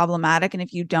something problematic, and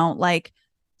if you don't like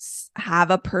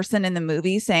have a person in the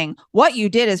movie saying what you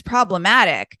did is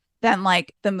problematic, then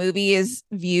like the movie is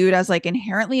viewed as like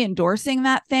inherently endorsing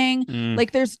that thing.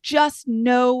 Like there's just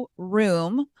no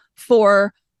room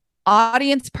for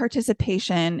audience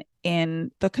participation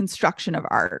in the construction of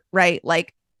art, right?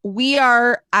 Like we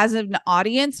are, as an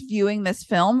audience viewing this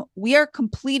film, we are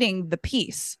completing the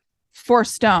piece for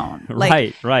Stone.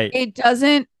 Like, right. It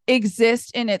doesn't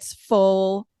exist in its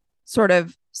full sort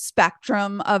of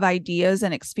spectrum of ideas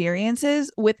and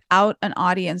experiences without an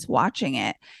audience watching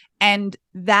it. And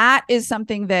that is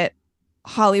something that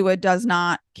Hollywood does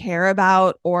not care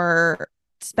about or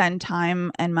spend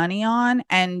time and money on.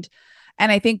 And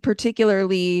I think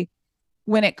particularly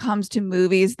when it comes to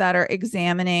movies that are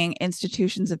examining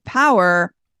institutions of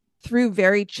power through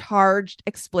very charged,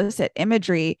 explicit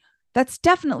imagery, that's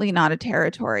definitely not a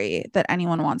territory that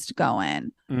anyone wants to go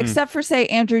in, except for, say,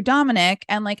 Andrew Dominic,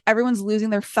 and like everyone's losing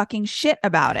their fucking shit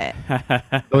about it.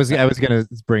 I was going to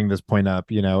bring this point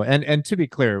up, and to be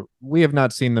clear, we have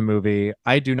not seen the movie.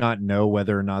 I do not know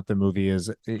whether or not the movie is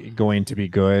going to be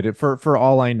good. For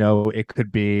all I know, it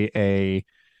could be a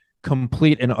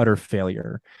complete and utter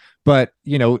failure. But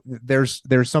there's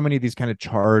so many of these kind of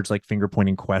charged, like finger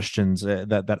pointing questions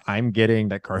that I'm getting,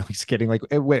 that Carly's getting, like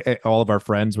all of our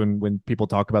friends when people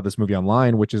talk about this movie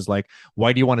online, which is like,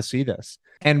 why do you want to see this?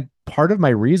 And part of my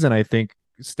reason, I think,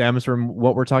 stems from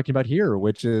what we're talking about here,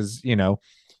 which is we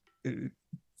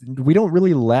don't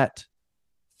really let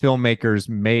filmmakers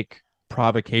make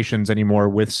provocations anymore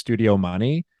with studio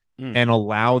money and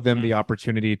allow them the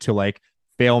opportunity to like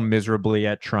fail miserably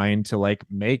at trying to like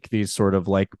make these sort of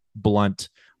like blunt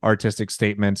artistic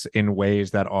statements in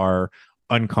ways that are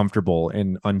uncomfortable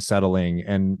and unsettling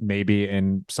and maybe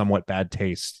in somewhat bad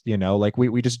taste. Like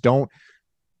we just don't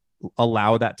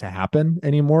allow that to happen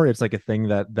anymore. It's like a thing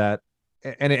that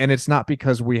and it's not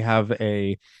because we have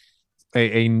a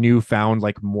newfound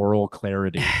like moral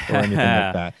clarity or anything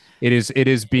like that. It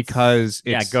is because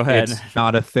go ahead. It's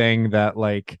not a thing that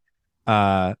like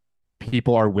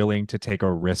people are willing to take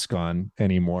a risk on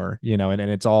anymore, and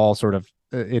it's all sort of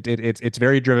it's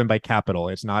very driven by capital.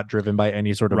 It's not driven by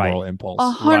any sort of moral impulse.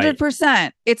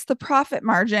 100%. It's the profit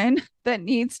margin that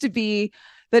needs to be,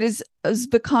 that has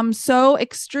become so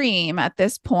extreme at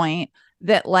this point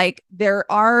that like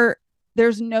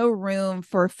there's no room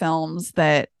for films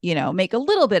that, you know, make a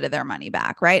little bit of their money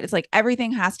back, right? It's like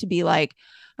everything has to be like,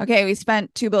 okay, we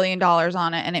spent $2 billion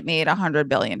on it and it made $100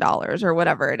 billion or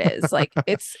whatever it is. Like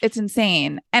it's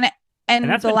insane. And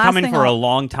that's the been last coming thing for a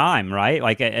long time, right?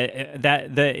 Like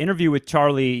that the interview with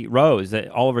Charlie Rose, that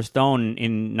Oliver Stone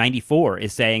in '94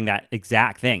 is saying that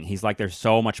exact thing. He's like, there's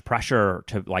so much pressure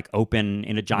to like open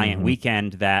in a giant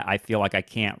weekend that I feel like I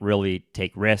can't really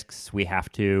take risks. We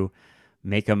have to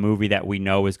make a movie that we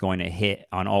know is going to hit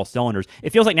on all cylinders.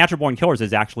 It feels like Natural Born Killers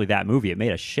is actually that movie. It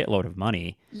made a shitload of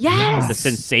money. Yes. It's a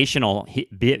sensational,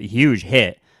 huge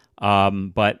hit.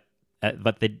 But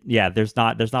there's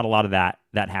not a lot of that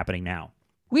happening now.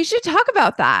 We should talk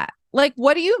about that. Like,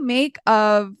 what do you make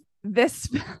of this?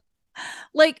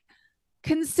 Like,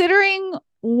 considering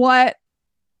what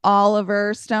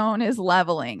Oliver Stone is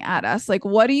leveling at us, like,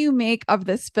 what do you make of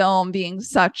this film being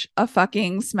such a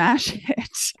fucking smash hit?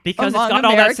 Because it's got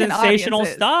all that sensational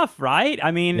stuff, right? I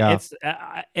mean, it's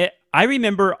I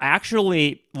remember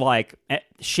actually like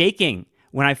shaking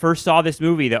when I first saw this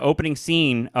movie. The opening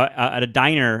scene at a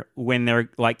diner when they're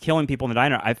like killing people in the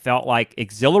diner, I felt like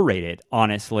exhilarated,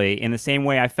 honestly, in the same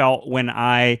way I felt when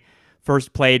I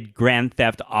first played Grand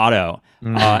Theft Auto,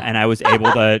 and I was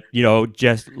able to, you know,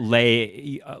 just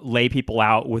lay people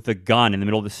out with a gun in the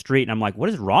middle of the street. And I'm like, what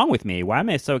is wrong with me? Why am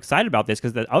I so excited about this?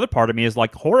 Because the other part of me is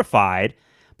like horrified.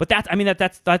 But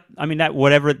that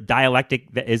whatever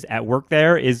dialectic that is at work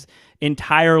there is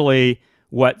entirely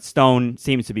what Stone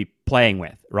seems to be playing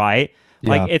with, right?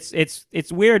 Like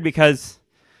it's weird because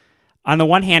on the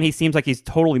one hand, he seems like he's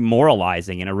totally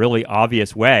moralizing in a really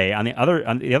obvious way. On the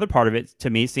other part of it,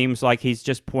 to me, seems like he's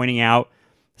just pointing out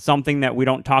something that we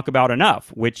don't talk about enough,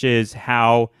 which is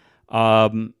how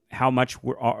much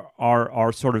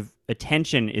our sort of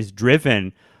attention is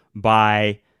driven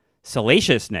by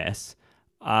salaciousness,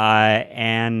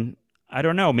 and I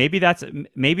don't know. Maybe that's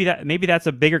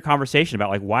a bigger conversation about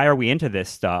like why are we into this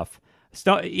stuff.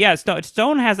 Stone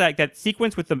has that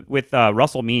sequence with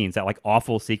Russell Means, that like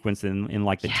awful sequence in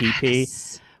like the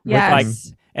TP. Like,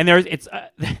 and there's it's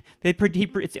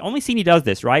the only scene he does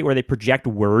this, right, where they project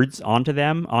words onto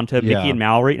Mickey and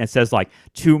Mallory, and it says like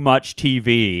too much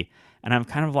TV, and I'm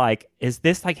kind of like, is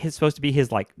this like supposed to be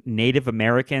his like Native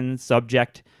American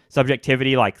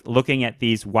subjectivity, like looking at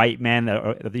these white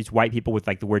men, these white people with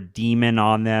like the word demon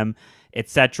on them,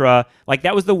 etc. Like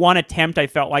that was the one attempt I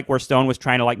felt like where Stone was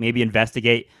trying to like maybe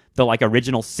investigate the like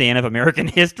original sin of American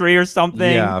history or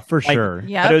something. Yeah, for like, sure.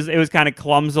 Yeah, it was kind of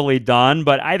clumsily done,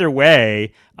 but either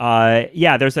way,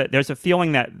 there's a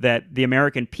feeling that the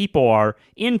American people are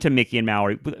into Mickey and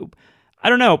Mallory. I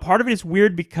don't know. Part of it is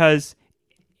weird because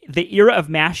the era of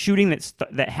mass shooting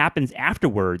that happens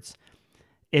afterwards,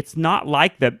 it's not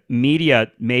like the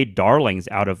media made darlings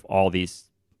out of all these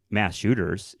mass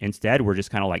shooters. Instead, we're just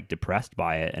kind of like depressed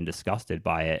by it and disgusted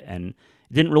by it, and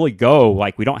it didn't really go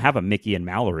like, we don't have a Mickey and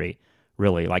Mallory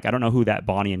really. Like, I don't know who that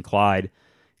Bonnie and Clyde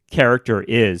character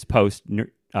is post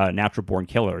Natural Born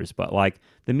Killers, but like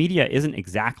the media isn't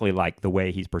exactly like the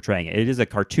way he's portraying it. It is a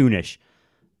cartoonish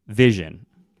vision.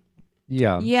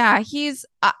 Yeah,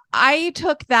 I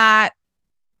took that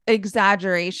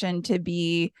exaggeration to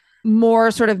be more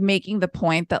sort of making the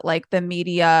point that like the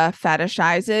media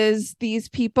fetishizes these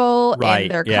people in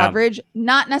their coverage,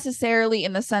 not necessarily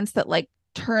in the sense that like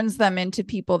turns them into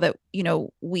people that, you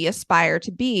know, we aspire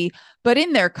to be, but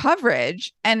in their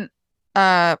coverage. And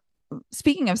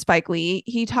speaking of Spike Lee,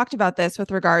 he talked about this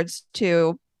with regards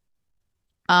to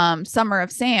Summer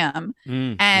of Sam,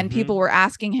 and people were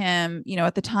asking him, you know,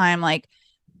 at the time, like,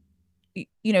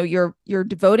 you know, you're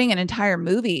devoting an entire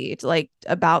movie to like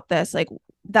about this, like,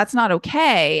 that's not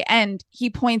okay. And he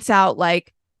points out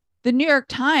like the New York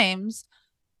Times,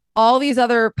 all these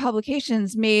other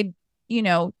publications made, you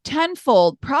know,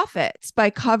 tenfold profits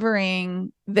by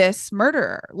covering this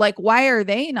murderer. Like, why are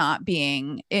they not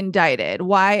being indicted?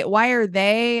 Why are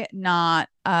they not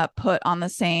put on the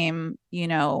same, you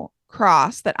know,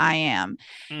 cross that I am?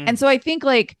 And so I think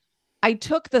like I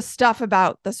took the stuff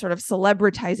about the sort of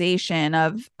celebritization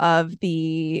of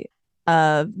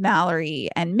Mallory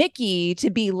and Mickey to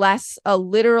be less a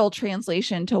literal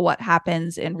translation to what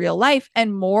happens in real life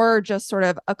and more just sort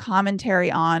of a commentary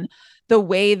on the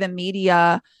way the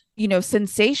media, you know,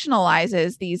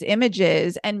 sensationalizes these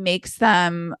images and makes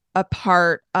them a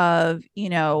part of, you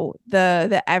know,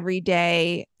 the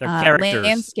everyday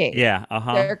landscape. Yeah.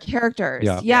 Their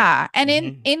characters. Yeah. And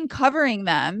in covering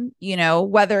them, you know,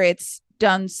 whether it's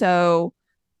done so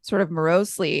sort of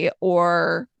morosely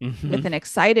or with an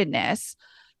excitedness,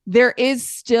 there is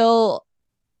still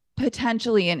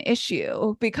potentially an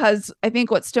issue, because I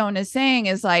think what Stone is saying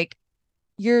is like,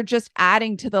 you're just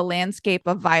adding to the landscape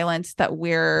of violence that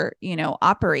we're,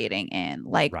 operating in.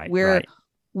 Like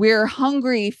we're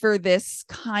hungry for this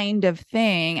kind of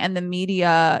thing, and the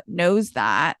media knows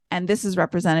that. And this is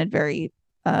represented very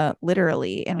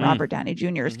literally in Robert Downey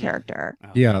Jr.'s character.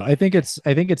 Yeah, I think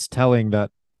it's telling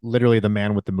that literally the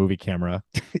man with the movie camera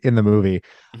in the movie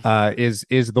is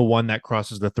the one that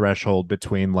crosses the threshold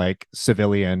between like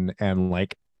civilian and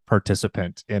like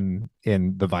participant in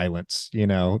the violence.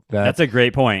 That's a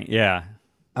great point. Yeah.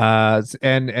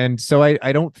 And so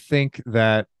I don't think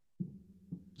that,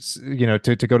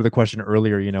 to go to the question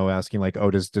earlier, asking like, oh,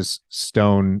 does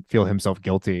Stone feel himself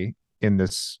guilty in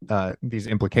these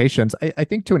implications? I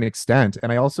think to an extent.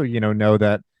 And I also know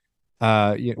that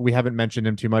we haven't mentioned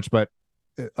him too much, but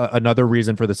another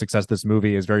reason for the success of this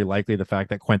movie is very likely the fact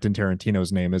that Quentin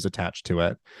Tarantino's name is attached to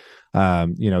it.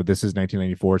 This is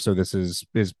 1994, so this is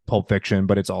Pulp Fiction,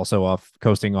 but it's also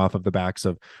coasting off of the backs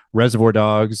of Reservoir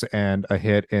Dogs and a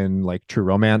hit in like True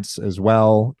Romance as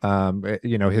well.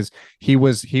 He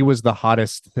was the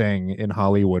hottest thing in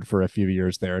Hollywood for a few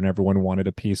years there, and everyone wanted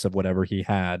a piece of whatever he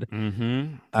had.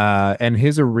 And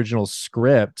his original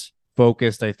script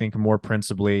focused, I think, more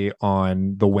principally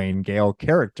on the Wayne Gale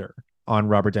character, on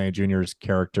Robert Downey Jr.'s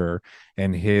character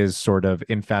and his sort of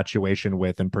infatuation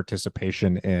with and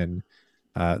participation in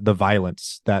the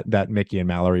violence that Mickey and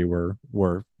Mallory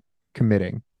were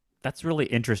committing. That's really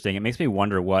interesting. It makes me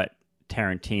wonder what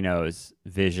Tarantino's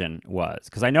vision was,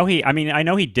 because I know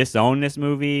he disowned this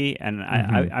movie, and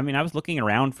I was looking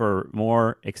around for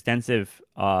more extensive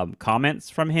comments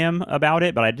from him about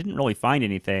it, but I didn't really find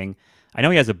anything. I know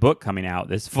he has a book coming out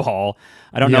this fall.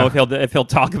 I don't know if he'll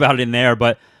talk about it in there,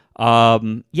 but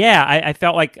I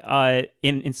felt like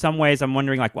in some ways I'm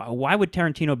wondering, like, why would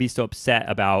Tarantino be so upset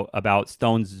about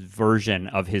Stone's version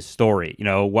of his story?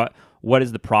 What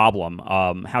is the problem?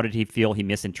 How did he feel he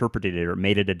misinterpreted it or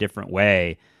made it a different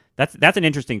way? That's an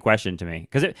interesting question to me,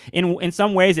 because in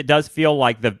some ways it does feel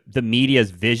like the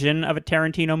media's vision of a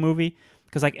Tarantino movie.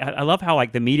 Because like I love how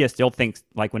like the media still thinks,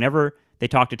 like, whenever they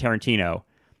talk to Tarantino,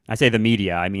 I say the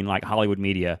media, I mean like Hollywood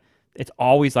media, it's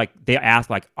always like they ask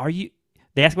like,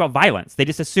 they ask about violence. They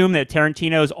just assume that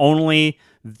Tarantino's only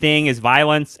thing is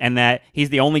violence, and that he's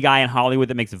the only guy in Hollywood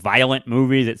that makes violent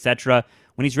movies, etc.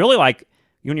 When he's really like,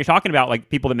 when you're talking about like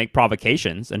people that make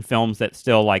provocations and films that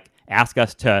still like ask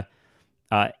us to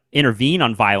intervene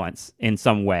on violence in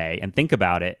some way and think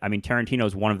about it. I mean,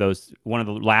 Tarantino's one of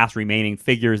the last remaining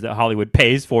figures that Hollywood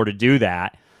pays for to do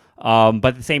that. But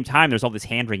at the same time, there's all this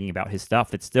hand-wringing about his stuff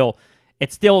that's still,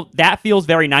 that feels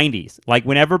very 90s. Like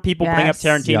whenever people bring up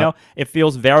Tarantino, it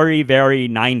feels very, very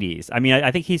 90s. I mean,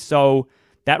 I think he's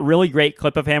that really great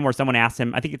clip of him where someone asked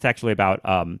him, I think it's actually about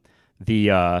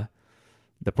the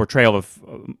portrayal of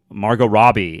Margot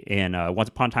Robbie in Once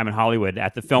Upon a Time in Hollywood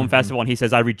at the film festival, and he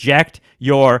says, "I reject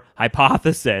your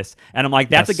hypothesis." And I'm like,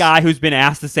 that's a guy who's been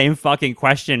asked the same fucking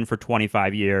question for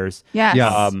 25 years.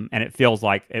 Yes. And it feels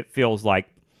like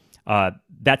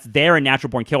that's there in Natural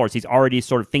Born Killers. He's already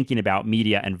sort of thinking about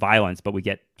media and violence, but we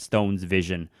get Stone's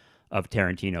vision of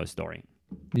Tarantino's story.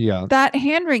 Yeah. That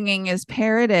hand-wringing is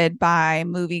parroted by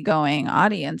movie-going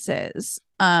audiences.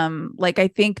 Like, I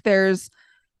think there's,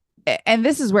 and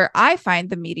this is where I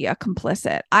find the media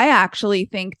complicit. I actually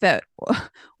think that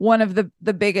one of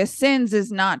the biggest sins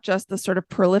is not just the sort of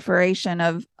proliferation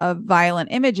of violent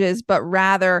images, but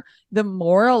rather the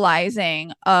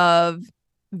moralizing of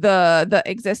the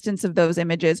existence of those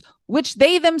images, which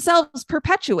they themselves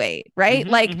perpetuate, right?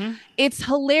 It's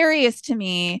hilarious to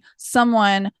me,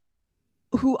 someone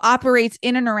who operates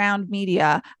in and around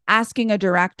media asking a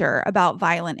director about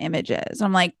violent images.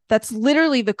 I'm like, that's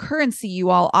literally the currency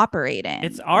you all operate in.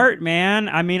 It's art, man.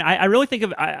 I mean, I really think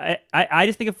of, I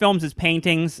just think of films as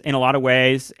paintings in a lot of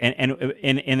ways, and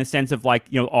in the sense of like,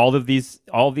 all of these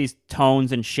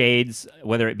tones and shades,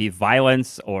 whether it be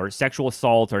violence or sexual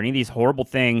assault or any of these horrible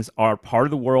things, are part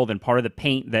of the world and part of the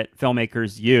paint that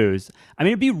filmmakers use. I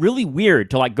mean, it'd be really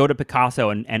weird to like go to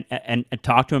Picasso and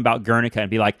talk to him about Guernica and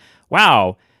be like,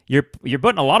 wow, you're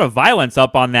putting a lot of violence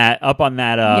up on that on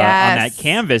that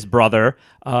canvas, brother.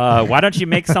 Why don't you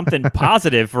make something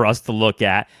positive for us to look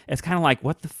at? It's kind of like,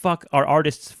 what the fuck are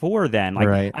artists for then? Like,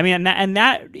 right. I mean,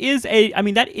 that is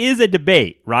a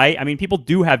debate, right? I mean, people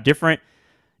do have different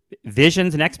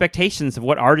visions and expectations of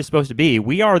what art is supposed to be.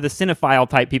 We are the cinephile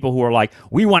type people who are like,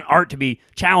 we want art to be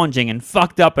challenging and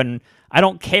fucked up, and I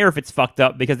don't care if it's fucked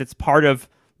up because it's part of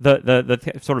the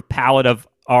sort of palette of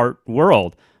our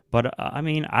world. But I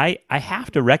mean, I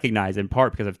have to recognize, in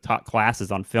part because I've taught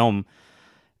classes on film,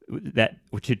 that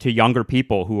to younger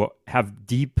people who have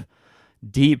deeply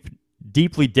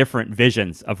different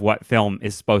visions of what film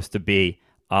is supposed to be.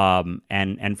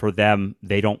 And for them,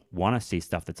 they don't want to see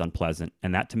stuff that's unpleasant,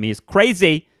 and that to me is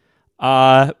crazy.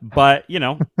 But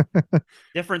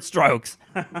different strokes.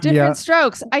 Different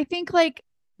strokes. I think like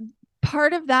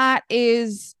part of that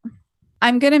is,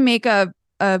 I'm going to make a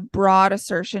broad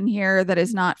assertion here that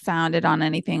is not founded on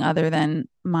anything other than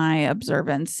my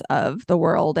observance of the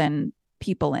world and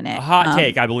people in it. A hot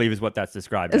take, I believe, is what that's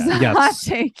described as. Yes. Hot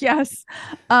take, yes.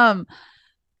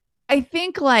 I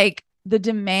think like the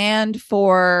demand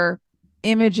for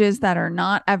images that are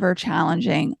not ever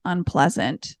challenging,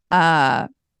 unpleasant,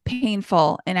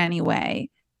 painful in any way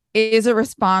is a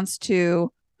response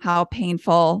to how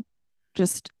painful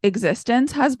just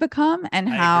existence has become, and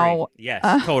how yes,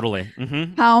 totally.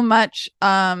 Mm-hmm. How much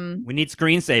we need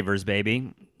screensavers,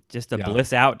 baby, just to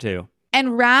bliss out to.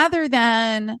 And rather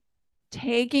than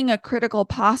taking a critical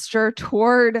posture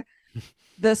toward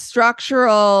the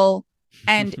structural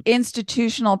and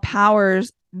institutional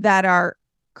powers that are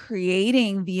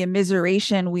creating the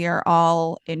immiseration we are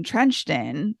all entrenched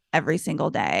in every single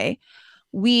day,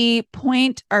 we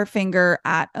point our finger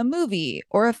at a movie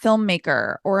or a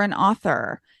filmmaker or an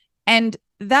author. And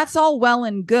that's all well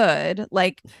and good.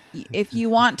 Like, if you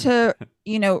want to,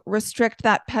 restrict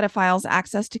that pedophile's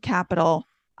access to capital,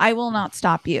 I will not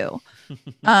stop you.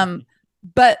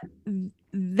 But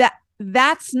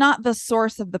that's not the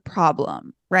source of the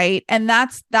problem, right? And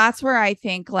that's where I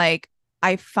think like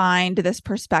I find this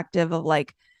perspective of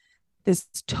like this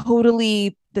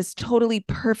totally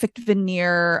perfect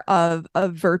veneer of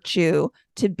virtue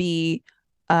to be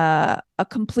a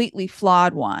completely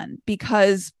flawed one,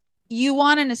 because you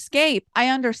want an escape. I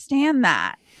understand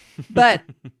that, but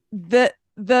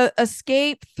the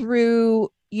escape through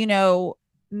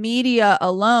media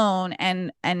alone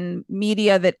and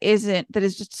media that is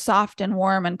just soft and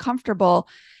warm and comfortable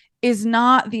is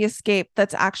not the escape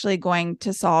that's actually going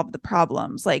to solve the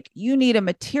problems. Like, you need a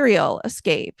material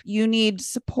escape. You need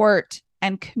support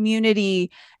and community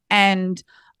and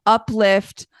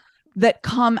uplift that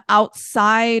come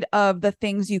outside of the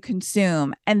things you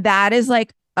consume. And that is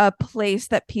like a place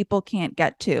that people can't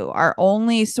get to. Our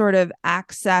only sort of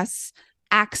axis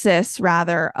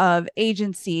rather of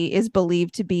agency is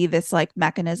believed to be this like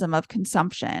mechanism of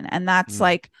consumption. And that's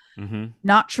like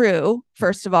not true,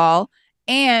 first of all.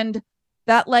 And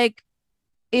that like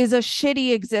is a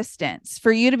shitty existence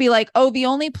for you to be like, oh, the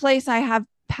only place I have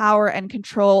power and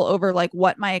control over like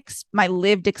what my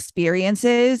lived experience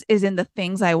is in the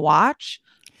things I watch.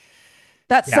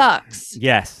 That sucks.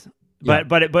 Yes. But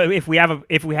if we have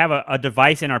a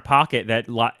device in our pocket that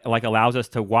like allows us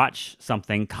to watch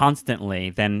something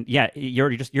constantly, then you're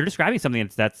describing something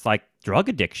that's like drug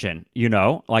addiction.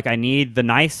 Like, I need the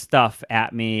nice stuff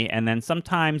at me, and then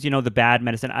sometimes the bad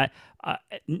medicine.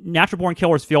 Natural Born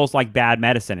Killers feels like bad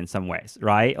medicine in some ways,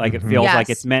 right? Like it feels like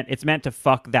it's meant to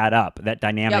fuck that up, that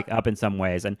dynamic up in some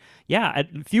ways, and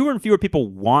fewer and fewer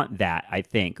people want that, I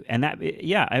think, and that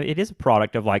it is a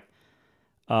product of like.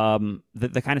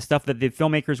 The kind of stuff that the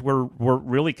filmmakers were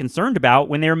really concerned about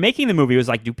when they were making the movie. It was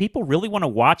like, do people really want to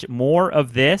watch more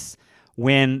of this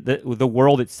when the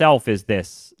world itself is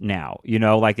this now?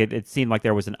 Like it seemed like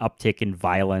there was an uptick in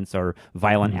violence or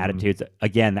violent attitudes.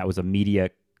 Again, that was a media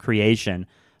creation,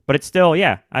 but it's still,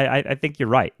 I think you're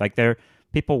right. Like,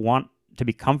 people want to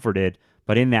be comforted,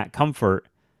 but in that comfort,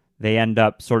 they end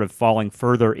up sort of falling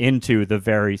further into the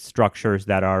very structures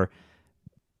that are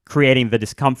creating the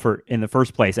discomfort in the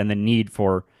first place and the need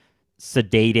for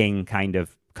sedating kind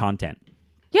of content.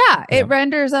 Yeah, it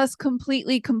renders us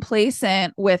completely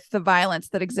complacent with the violence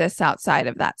that exists outside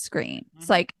of that screen. It's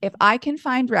like, if I can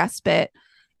find respite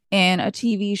in a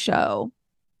TV show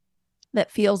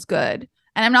that feels good,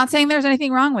 and I'm not saying there's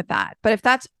anything wrong with that, but if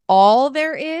that's all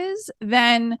there is,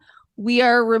 then we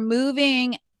are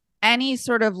removing any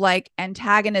sort of like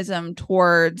antagonism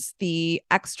towards the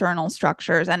external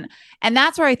structures. And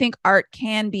that's where I think art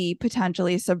can be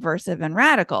potentially subversive and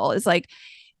radical, is like,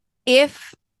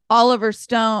 if Oliver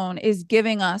Stone is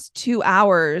giving us 2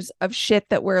 hours of shit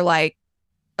that we're like,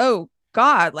 oh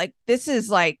God, like this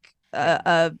is like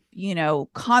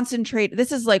concentrate.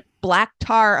 This is like black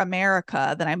tar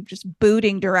America that I'm just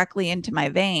booting directly into my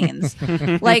veins.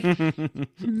 Like,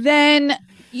 then,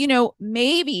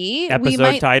 maybe episode we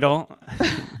might title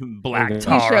Black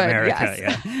Tar America.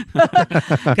 Yes. Yeah.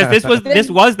 Because this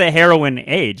was the heroin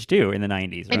age too in the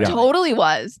 90s. Right? It totally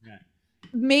was. Yeah.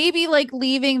 Maybe like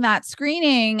leaving that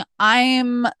screening,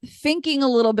 I'm thinking a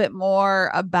little bit more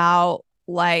about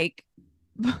like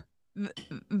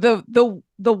the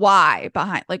why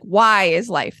behind, like, why is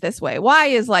life this way? Why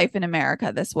is life in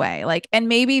America this way? Like, and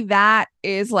maybe that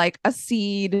is like a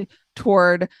seed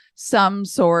toward some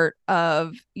sort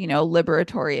of,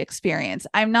 liberatory experience.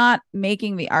 I'm not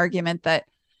making the argument that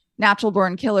Natural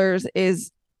Born Killers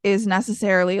is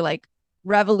necessarily like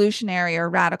revolutionary or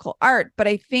radical art, but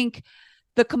I think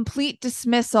the complete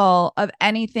dismissal of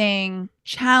anything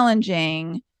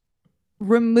challenging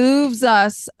removes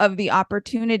us of the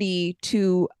opportunity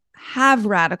to have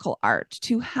radical art,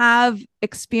 to have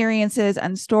experiences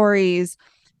and stories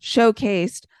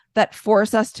showcased that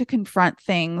force us to confront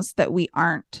things that we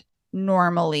aren't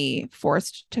normally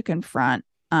forced to confront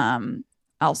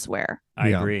elsewhere. I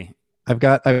agree. I've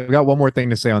got one more thing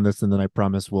to say on this, and then I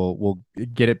promise we'll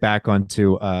get it back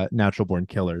onto Natural Born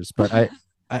Killers. But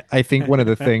I think one of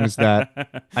the things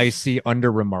that I see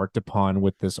under remarked upon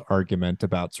with this argument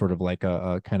about sort of like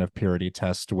a kind of purity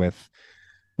test with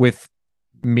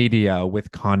media,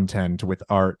 with content, with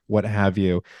art, what have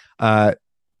you,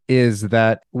 is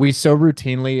that we so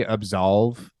routinely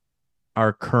absolve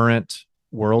our current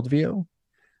worldview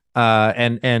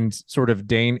and sort of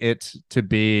deign it to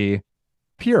be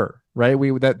pure, right?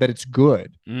 That it's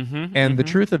good. And the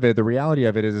truth of it, the reality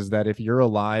of it is that if you're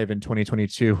alive in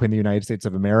 2022 in the United States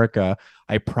of America,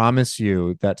 I promise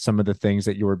you that some of the things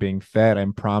that you are being fed, I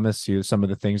promise you some of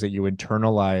the things that you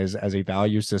internalize as a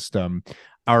value system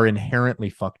are inherently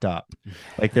fucked up.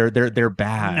 Like they're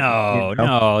bad.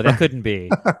 No, that couldn't be.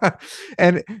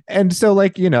 and so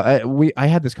like, I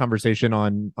had this conversation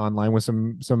online with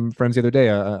some friends the other day.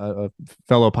 A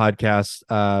fellow podcast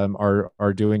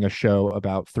are doing a show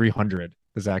about 300,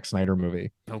 the Zack Snyder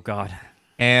movie. Oh God.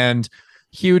 And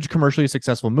huge commercially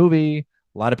successful movie.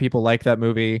 A lot of people like that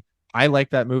movie. I like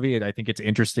that movie. I think it's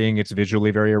interesting. It's visually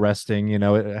very arresting.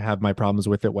 I have my problems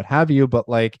with it, what have you. But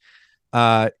like,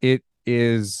 it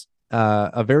is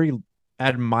a very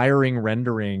admiring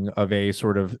rendering of a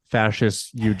sort of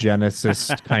fascist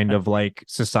eugenicist kind of like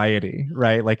society,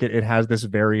 right? Like it has this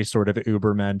very sort of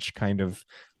ubermensch kind of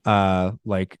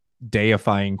like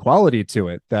deifying quality to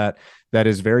it that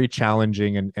is very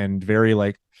challenging and very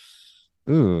like,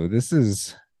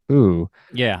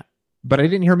 yeah. But I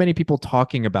didn't hear many people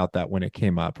talking about that when it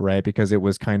came up, right? Because it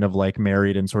was kind of like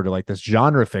married in sort of like this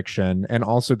genre fiction, and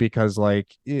also because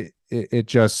like it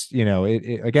just,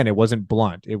 again, it wasn't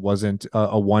blunt. It wasn't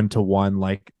a one-to-one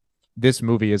like this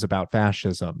movie is about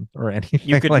fascism or anything.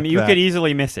 You could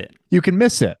easily miss it. You can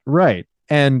miss it, right?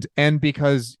 And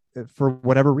because for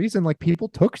whatever reason, like people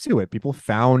took to it. People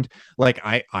found like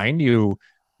I knew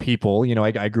people,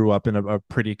 I grew up in a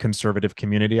pretty conservative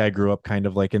community. I grew up kind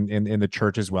of like in the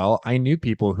church as well. I knew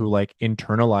people who like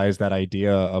internalized that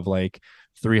idea of like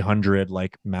 300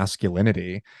 like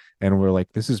masculinity, and we're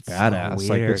like, this is badass.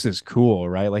 Like this is cool,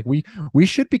 right? Like we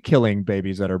should be killing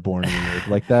babies that are born weird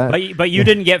like that. But you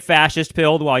didn't get fascist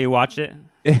pilled while you watched it.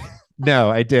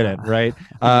 No, I didn't. Right.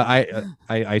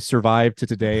 I survived to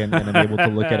today and I'm able to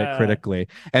look at it critically.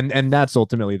 And that's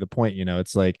ultimately the point.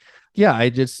 It's like, yeah,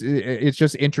 it's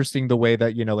just interesting the way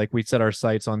that, like we set our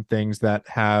sights on things that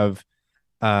have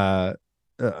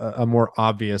a more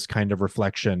obvious kind of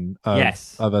reflection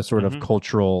of a sort of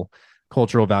cultural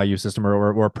value system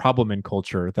or a problem in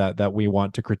culture that we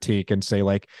want to critique and say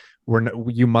like,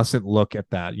 you mustn't look at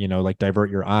that, like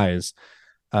divert your eyes.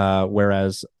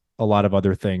 Whereas a lot of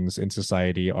other things in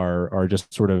society are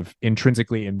just sort of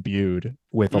intrinsically imbued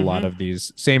with a lot of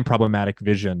these same problematic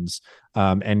visions,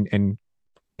 and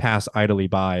pass idly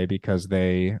by because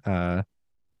they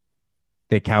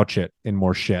couch it in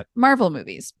more shit. Marvel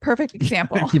movies, perfect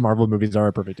example. Marvel movies are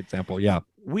a perfect example. Yeah.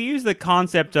 We use the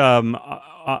concept on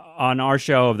our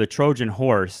show of the Trojan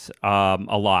horse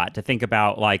a lot to think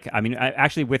about, like, I mean,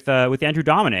 actually with Andrew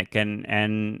Dominik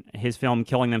and his film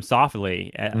Killing Them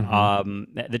Softly,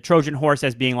 the Trojan horse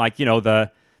as being like,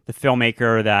 the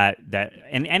filmmaker that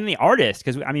and the artist,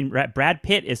 because I mean Brad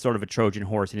Pitt is sort of a Trojan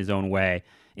horse in his own way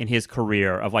in his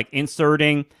career of like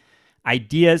inserting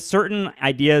certain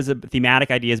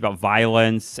thematic ideas about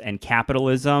violence and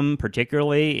capitalism,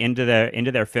 particularly into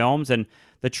their films. And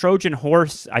the Trojan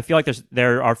horse, I feel like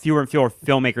there are fewer and fewer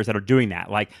filmmakers that are doing that.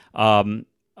 Like the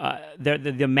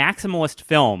maximalist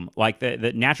film, like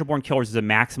the Natural Born Killers is a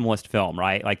maximalist film,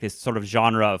 right? Like this sort of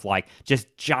genre of like just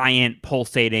giant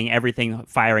pulsating, everything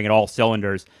firing at all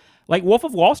cylinders. Like Wolf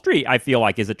of Wall Street, I feel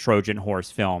like is a Trojan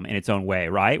horse film in its own way,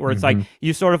 right? Where it's like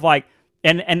you sort of like,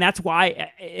 and that's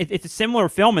why it's a similar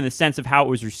film in the sense of how it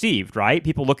was received, right?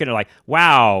 People look at it like,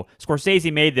 wow,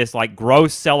 Scorsese made this like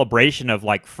gross celebration of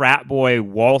like frat boy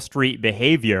Wall Street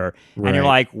behavior. Right. And you're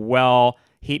like, well,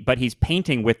 he's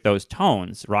painting with those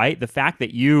tones, right? The fact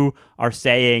that you are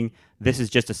saying this is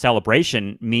just a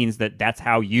celebration means that that's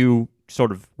how you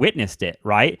sort of witnessed it,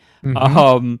 right?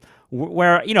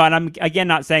 where, you know, and I'm again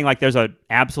not saying like there's a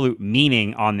absolute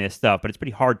meaning on this stuff, but it's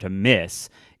pretty hard to miss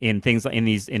in things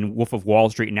in Wolf of Wall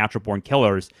Street and Natural Born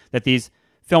Killers, that these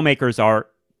filmmakers are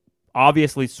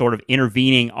obviously sort of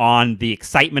intervening on the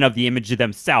excitement of the image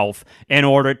themselves in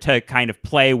order to kind of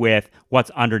play with what's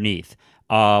underneath.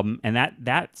 And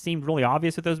that seemed really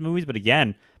obvious with those movies, but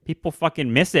again, people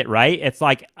fucking miss it, right? It's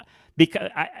like, because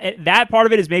that part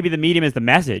of it is maybe the medium is the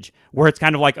message, where it's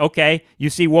kind of like, okay, you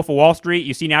see Wolf of Wall Street,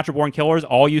 you see Natural Born Killers,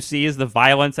 all you see is the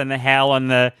violence and the hell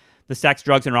and the sex,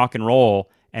 drugs, and rock and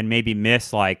roll, and maybe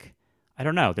miss, like, I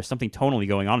don't know, there's something tonally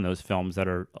going on in those films that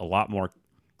are a lot more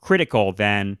critical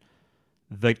than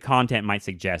the content might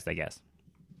suggest, I guess.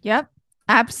 Yep.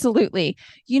 Absolutely.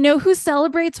 You know who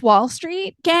celebrates Wall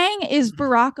Street, gang, is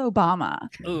Barack Obama.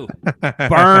 Ooh,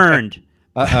 burned.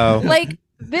 Uh-oh. Like,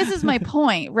 this is my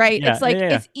point, right? Yeah, it's like,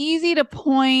 yeah. it's easy to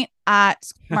point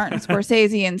at Martin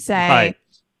Scorsese and say, Right.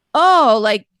 oh,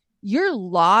 like, you're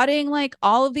lauding like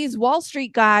all of these Wall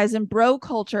Street guys and bro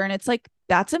culture. And it's like,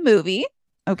 that's a movie.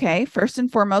 Okay. First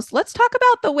and foremost, let's talk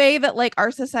about the way that like our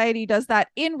society does that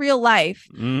in real life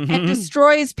and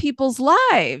destroys people's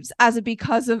lives as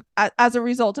a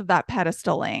result of that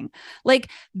pedestaling. Like,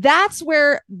 that's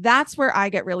where I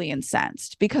get really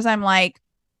incensed, because I'm like,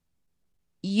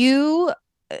 you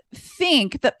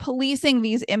think that policing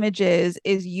these images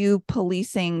is you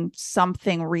policing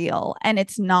something real, and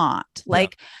it's not.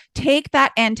 Like, take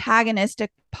that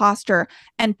antagonistic posture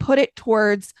and put it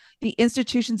towards the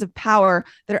institutions of power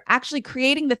that are actually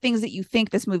creating the things that you think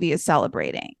this movie is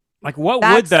celebrating. Like, what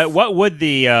would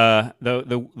the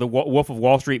Wolf of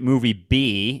Wall Street movie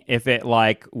be if it,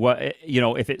 like,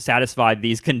 if it satisfied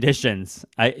these conditions?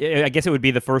 I guess it would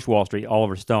be the first Wall Street,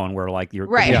 Oliver Stone, where like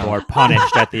people are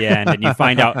punished at the end, and you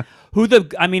find out who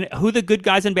the good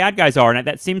guys and bad guys are, and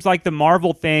that seems like the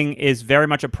Marvel thing is very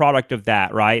much a product of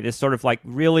that, right? This sort of like,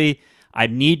 really, I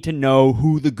need to know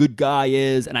who the good guy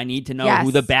is, and I need to know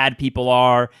who the bad people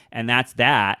are, and that's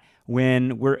that.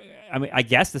 When I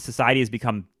guess the society has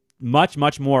become much,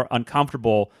 much more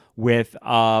uncomfortable with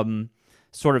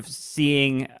sort of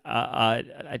seeing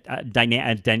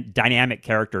dynamic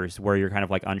characters where you're kind of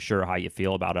like unsure how you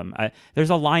feel about them. There's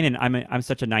a line in I'm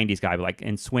such a 90s guy, but like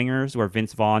in Swingers, where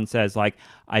Vince Vaughn says, like,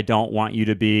 I don't want you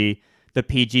to be the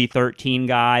PG-13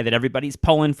 guy that everybody's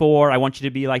pulling for. I want you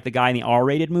to be like the guy in the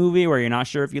R-rated movie where you're not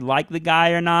sure if you like the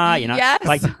guy or not. You're not, yes.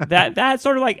 Like that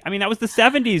sort of like, I mean, that was the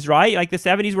 70s, right? Like the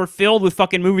 70s were filled with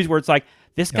fucking movies where it's like,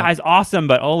 this guy's awesome,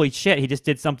 but holy shit, he just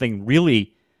did something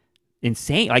really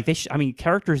insane. Like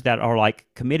characters that are like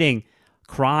committing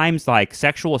crimes like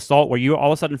sexual assault, where you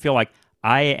all of a sudden feel like,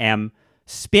 I am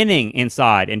spinning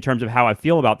inside in terms of how I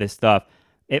feel about this stuff.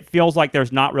 It feels like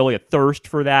there's not really a thirst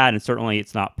for that, and certainly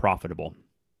it's not profitable.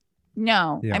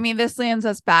 No, Yeah. I mean, this lands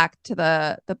us back to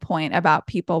the point about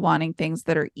people wanting things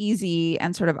that are easy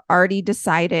and sort of already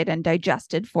decided and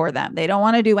digested for them. They don't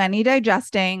want to do any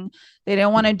digesting. They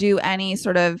don't want to do any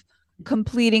sort of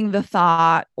completing the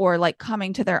thought or like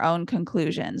coming to their own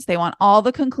conclusions. They want all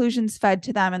the conclusions fed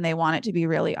to them, and they want it to be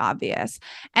really obvious.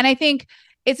 And I think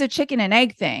it's a chicken and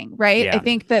egg thing, right? Yeah. I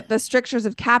think that the strictures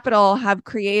of capital have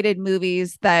created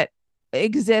movies that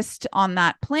exist on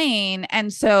that plane,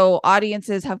 and so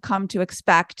audiences have come to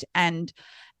expect and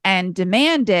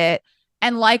demand it.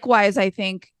 And likewise, I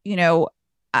think,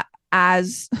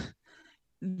 as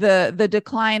the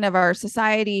decline of our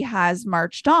society has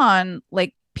marched on,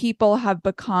 like, people have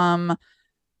become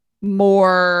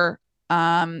more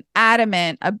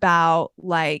adamant about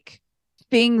like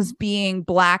things being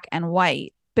black and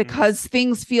white, because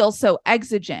things feel so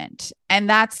exigent. And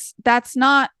that's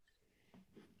not,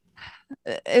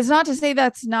 it's not to say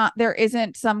there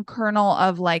isn't some kernel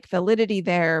of like validity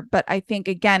there, but I think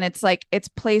again, it's like, it's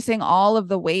placing all of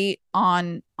the weight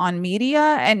on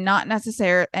media and not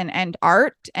necessarily and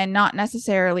art, and not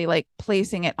necessarily like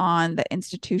placing it on the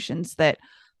institutions that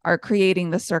are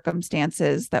creating the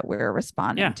circumstances that we're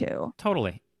responding to.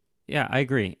 Totally. Yeah, I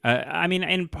agree. I mean,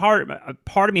 and part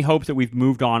of me hopes that we've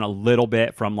moved on a little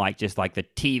bit from like just like the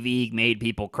TV made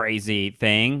people crazy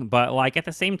thing, but like at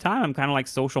the same time, I'm kind of like,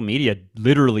 social media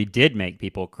literally did make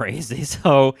people crazy.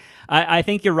 So I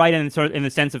think you're right in the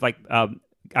sense of like,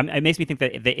 it makes me think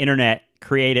that the internet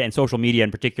created, and social media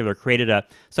in particular, created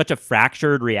such a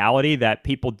fractured reality that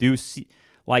people do see.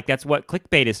 Like, that's what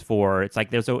clickbait is for. It's like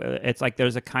there's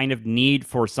a kind of need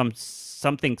for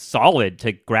something solid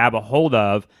to grab a hold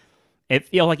of. It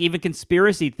feels like even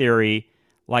conspiracy theory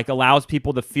like allows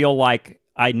people to feel like,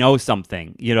 I know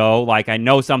something, like I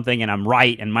know something and I'm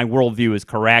right and my worldview is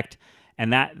correct.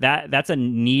 And that's a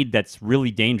need that's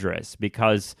really dangerous,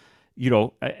 because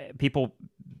people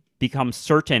become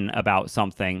certain about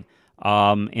something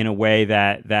in a way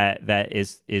that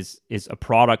is a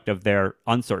product of their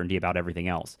uncertainty about everything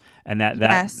else. And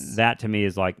that to me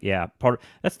is like, yeah,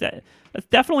 that's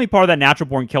definitely part of that Natural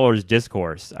Born Killers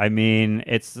discourse. I mean,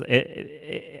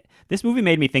 this movie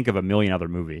made me think of a million other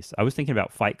movies. I was thinking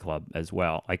about Fight Club as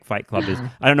well. Like Fight Club is,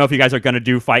 I don't know if you guys are going to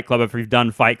do Fight Club, if you've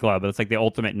done Fight Club, but it's like the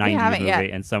ultimate 90s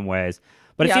movie in some ways.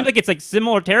 But it seems like it's like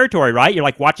similar territory, right? You're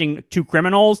like watching two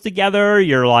criminals together.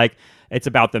 You're like, it's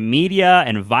about the media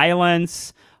and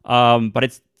violence, but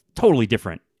it's totally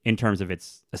different in terms of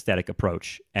its aesthetic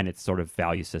approach and its sort of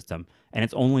value system. And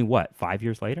it's only, 5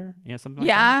 years later? Yeah, something like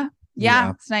that?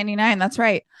 Yeah, it's 99. That's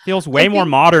right. Feels way more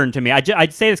modern to me.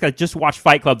 I'd say this guy just watched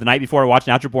Fight Club the night before I watched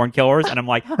Natural Born Killers, and I'm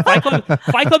like, Fight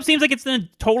Club seems like it's in a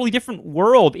totally different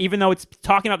world, even though it's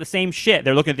talking about the same shit.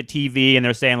 They're looking at the TV and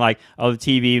they're saying like, oh, the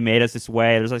TV made us this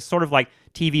way. There's like sort of like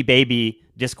TV baby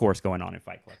discourse going on in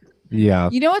Fight Club. Yeah.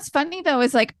 You know what's funny though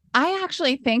is like I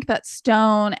actually think that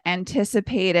Stone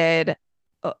anticipated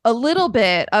a little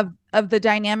bit of the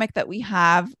dynamic that we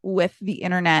have with the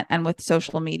internet and with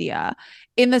social media,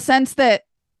 in the sense that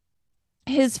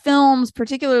his films,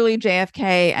 particularly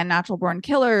JFK and Natural Born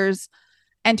Killers,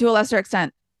 and to a lesser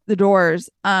extent The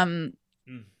Doors,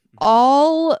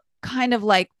 all kind of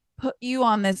like put you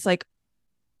on this like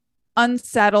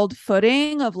unsettled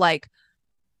footing of like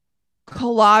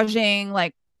collaging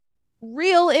like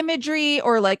real imagery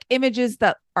or like images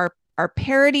that are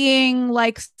parodying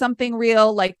like something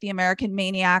real, like the American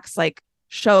Maniacs like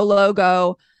show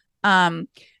logo,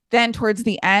 then towards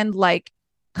the end like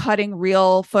cutting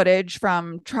real footage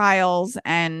from trials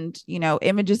and, you know,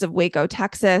 images of Waco,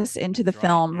 Texas into the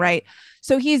film, right?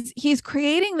 So he's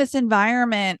creating this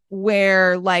environment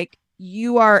where like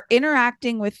you are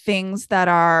interacting with things that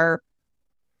are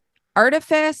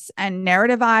artifice and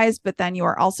narrativized, but then you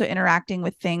are also interacting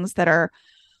with things that are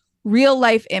real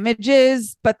life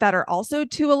images, but that are also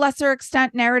to a lesser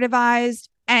extent narrativized.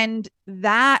 And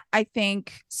that I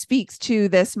think speaks to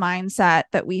this mindset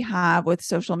that we have with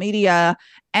social media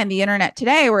and the internet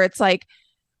today, where it's like,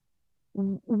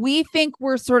 we think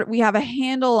we have a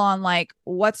handle on like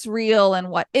what's real and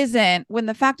what isn't, when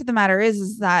the fact of the matter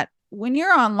is that when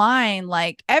you're online,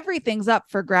 like everything's up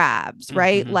for grabs,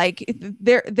 right? Mm-hmm. Like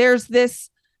there's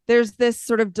this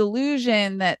sort of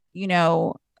delusion that, you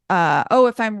know,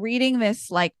 if I'm reading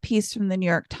this like piece from the New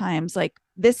York Times, like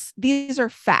these are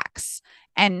facts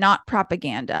and not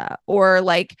propaganda. Or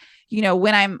like, you know,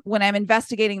 when I'm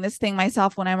investigating this thing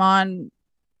myself, when I'm on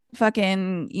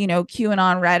fucking, you know,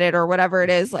 QAnon Reddit or whatever it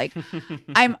is, like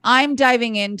I'm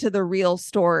diving into the real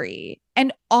story,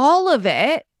 and all of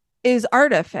it is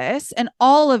artifice and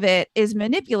all of it is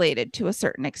manipulated to a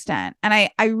certain extent. And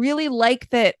I really like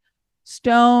that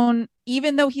Stone,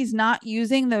 even though he's not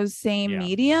using those same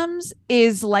mediums,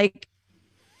 is like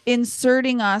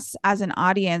inserting us as an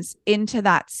audience into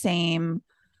that same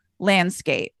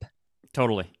landscape.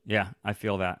 Totally. Yeah, I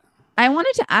feel that. I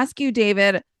wanted to ask you,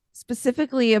 David,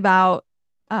 specifically about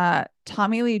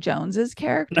Tommy Lee Jones's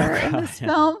character in this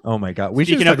film. Oh my God.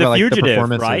 Speaking of The Fugitive,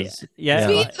 right? Yeah.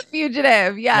 The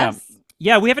Fugitive, yes.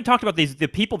 Yeah, we haven't talked about the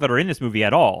people that are in this movie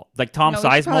at all. Like Tom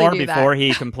Sizemore before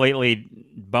he completely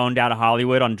boned out of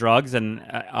Hollywood on drugs, and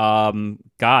Tom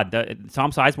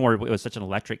Sizemore was such an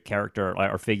electric character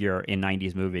or figure in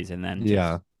 90s movies, and then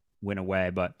just went away.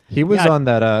 But he was on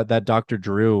that Dr.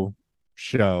 Drew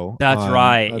show. That's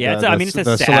right. Yeah, it's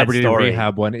a sad Celebrity story.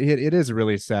 Rehab one. It is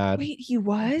really sad. Wait, he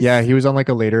was? Yeah, he was on like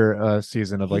a later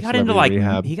season of like Celebrity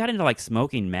Rehab. He got into like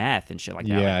smoking meth and shit like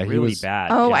that. Yeah, like, really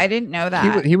bad. Oh, I didn't know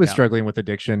that. He was struggling with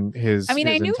addiction.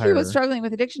 I knew he was struggling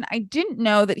with addiction. I didn't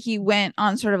know that he went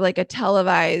on sort of like a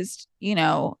televised, you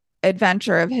know,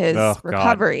 adventure of his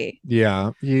recovery. God.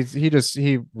 Yeah,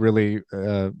 he really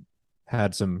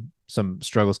had some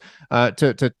struggles.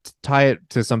 To tie it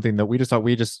to something that we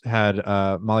just had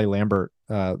Molly Lambert,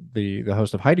 the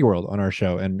host of Heidi World, on our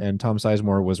show, and Tom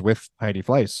Sizemore was with Heidi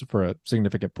Fleiss for a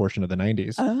significant portion of the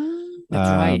 90s. That's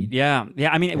right. Yeah.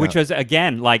 I mean, which was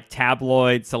again like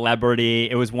tabloid celebrity.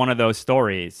 It was one of those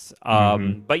stories.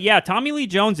 But yeah, Tommy Lee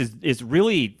Jones is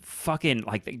really fucking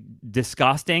like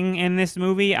disgusting in this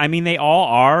movie. I mean, they all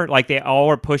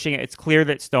are pushing it. It's clear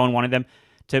that Stone wanted them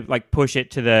to like push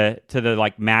it to the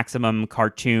like maximum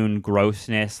cartoon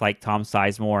grossness, like Tom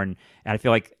Sizemore, and I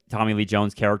feel like Tommy Lee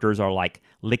Jones characters are like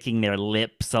licking their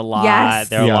lips a lot. Yes.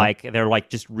 They're like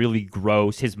just really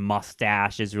gross. His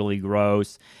mustache is really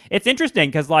gross. It's interesting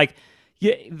because like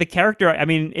the character, I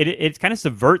mean, it kind of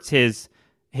subverts his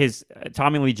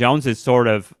Tommy Lee Jones's sort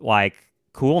of like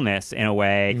coolness in a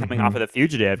way coming off of The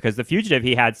Fugitive, because The Fugitive,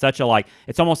 he had such a like,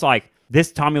 it's almost like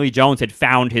this Tommy Lee Jones had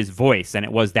found his voice, and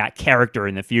it was that character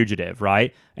in The Fugitive,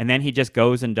 right? And then he just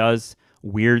goes and does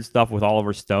weird stuff with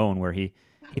Oliver Stone, where he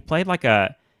played like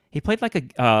a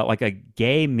like a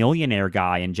gay millionaire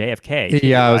guy in JFK. Too,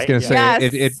 Yeah, I was right? gonna say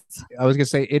Yes. I was gonna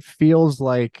say it feels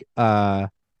like a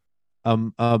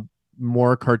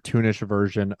more cartoonish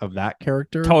version of that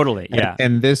character. Totally. Yeah.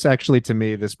 And this actually, to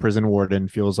me, this prison warden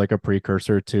feels like a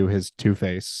precursor to his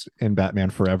Two-Face in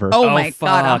Batman Forever. Oh Oh my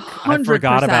God, fuck! I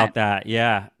forgot 100%. about that.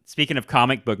 Yeah. Speaking of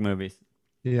comic book movies,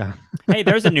 Yeah, hey,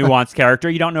 there's a nuanced character.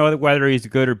 You don't know whether he's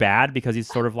good or bad because he's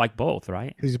sort of like both,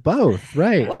 right? he's both,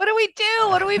 right? What do we do?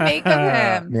 What do we make of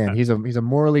him? Man, he's a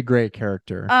morally great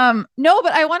character. No,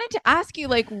 but I wanted to ask you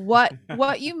like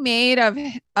what you made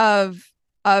of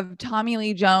Tommy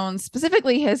Lee Jones,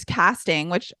 specifically his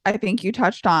casting, which I think you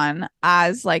touched on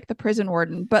as like the prison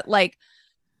warden, but like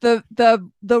the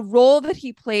role that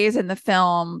he plays in the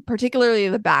film, particularly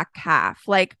the back half.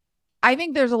 Like I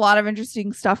think there's a lot of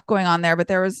interesting stuff going on there, but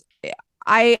there was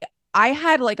I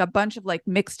had like a bunch of like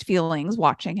mixed feelings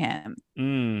watching him.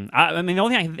 I mean, the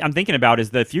only thing I'm thinking about is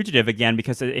The Fugitive again,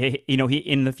 because he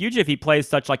in The Fugitive he plays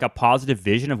such like a positive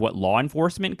vision of what law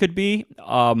enforcement could be,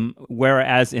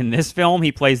 whereas in this film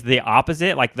he plays the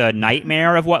opposite, like the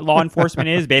nightmare of what law enforcement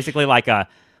is, basically like a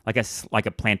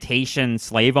plantation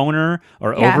slave owner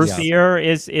or Yes. overseer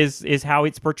is how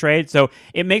it's portrayed. So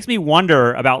it makes me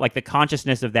wonder about like the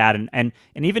consciousness of that and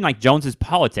even like Jones's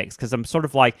politics, because I'm sort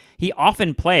of like, he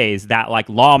often plays that like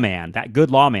lawman, that good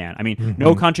lawman. I mean,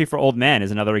 No Country for Old Men is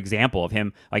another example of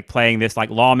him like playing this like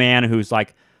lawman who's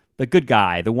like the good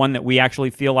guy, the one that we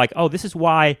actually feel like, oh, this is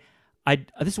why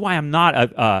I'm not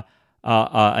an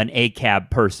ACAB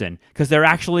person, because they're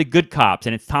actually good cops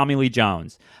and it's Tommy Lee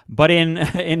Jones. But in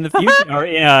the future, or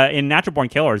in Natural Born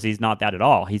Killers, he's not that at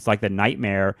all. He's like the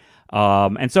nightmare,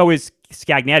 and so is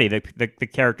Scagnetti, the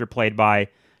character played by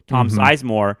Tom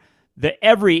Sizemore.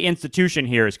 Every institution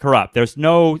here is corrupt. There's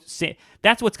no.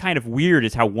 That's what's kind of weird,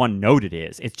 is how one note it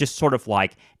is. It's just sort of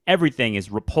like everything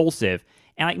is repulsive.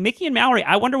 And like Mickey and Mallory,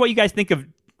 I wonder what you guys think of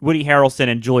Woody Harrelson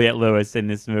and Juliette Lewis in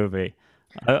this movie.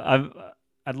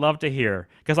 I'd love to hear,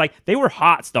 because like they were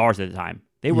hot stars at the time.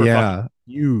 They were fucking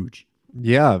huge.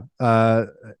 Yeah. I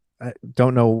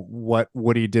don't know what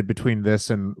Woody did between this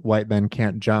and White Men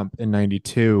Can't Jump in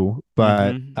 '92,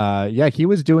 but yeah, he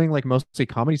was doing like mostly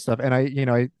comedy stuff. And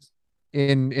I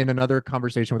in another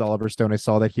conversation with Oliver Stone, I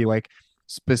saw that he like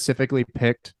specifically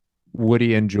picked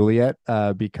Woody and Juliet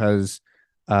because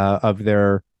of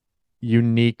their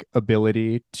unique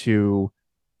ability to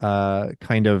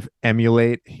kind of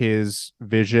emulate his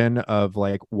vision of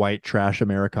like white trash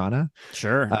Americana.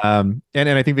 Sure. And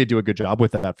I think they do a good job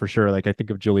with that for sure. Like I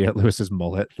think of Juliette Lewis's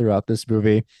mullet throughout this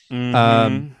movie.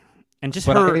 And just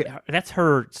but that's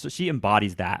her. So she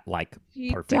embodies that like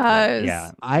She perfectly. does.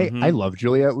 Yeah. I love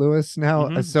Juliette Lewis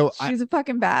now. So She's a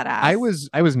fucking badass.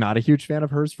 I was not a huge fan of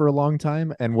hers for a long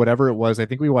time, and whatever it was, I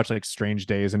think we watched like Strange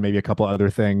Days and maybe a couple other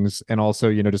things, and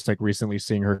also just like recently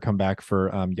seeing her come back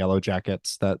for Yellow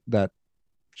Jackets, that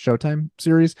Showtime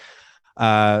series.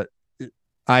 I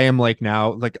am like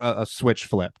now like a switch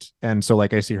flipped, and so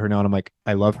like I see her now and I'm like,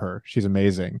 I love her. She's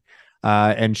amazing.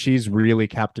 And she's really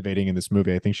captivating in this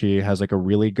movie. I think she has like a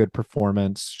really good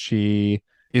performance. She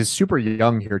is super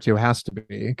young here too, has to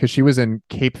be, because she was in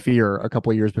Cape Fear a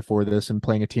couple of years before this and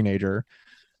playing a teenager.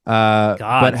 God,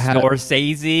 but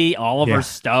Scorsese, Oliver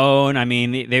Stone. I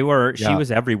mean, they were. She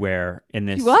was everywhere in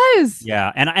this. She was.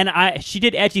 Yeah, and she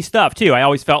did edgy stuff too. I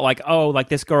always felt like, oh, like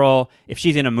this girl, if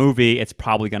she's in a movie, it's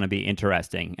probably going to be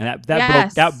interesting. And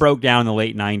that broke down in the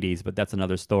late '90s, but that's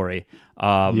another story.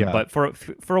 But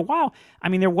for a while, I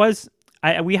mean, there was.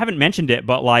 We haven't mentioned it,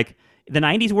 but like, the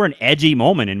 90s were an edgy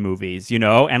moment in movies,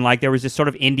 and like there was this sort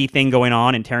of indie thing going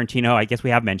on, and Tarantino, I guess we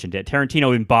have mentioned it,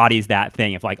 Tarantino embodies that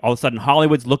thing. If like all of a sudden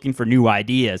Hollywood's looking for new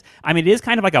ideas. I mean, it is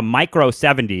kind of like a micro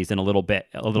 70s in a little bit,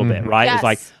 right? Yes. It's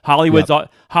like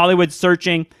Hollywood's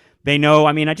searching. They know,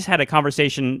 I mean, I just had a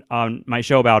conversation on my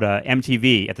show about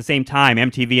MTV. At the same time,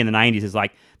 MTV in the 90s is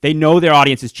like, they know their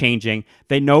audience is changing.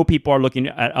 They know people are looking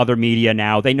at other media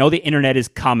now. They know the internet is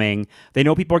coming. They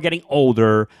know people are getting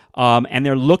older, and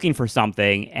they're looking for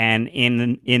something. And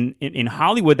in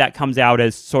Hollywood, that comes out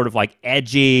as sort of like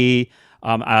edgy,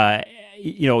 subversive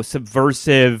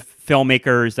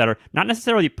filmmakers that are not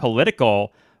necessarily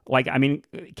political. Like, I mean,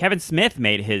 Kevin Smith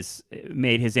made his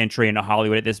entry into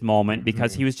Hollywood at this moment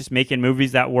because he was just making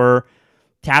movies that were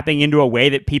tapping into a way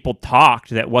that people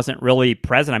talked that wasn't really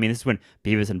present. I mean, this is when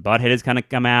Beavis and Butthead is going to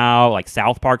come out, like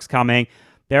South Park's coming.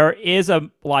 There is I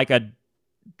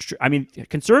mean,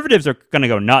 conservatives are going to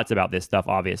go nuts about this stuff,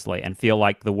 obviously, and feel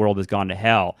like the world has gone to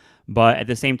hell. But at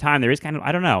the same time, there is kind of,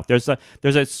 I don't know, there's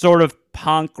a sort of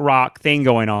punk rock thing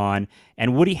going on,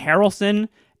 and Woody Harrelson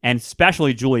and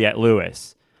especially Juliette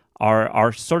Lewis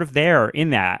are sort of there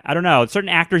in that. I don't know. Certain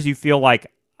actors you feel like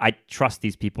I trust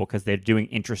these people because they're doing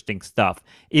interesting stuff,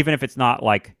 even if it's not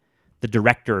like the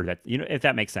director that if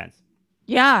that makes sense.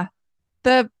 Yeah.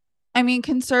 I mean,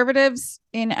 conservatives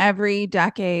in every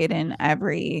decade, in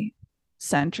every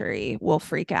century will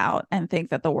freak out and think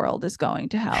that the world is going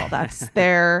to hell. That's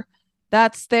their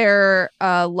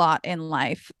lot in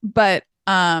life. But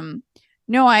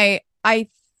no, I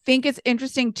think it's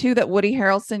interesting too that Woody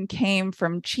Harrelson came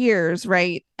from Cheers,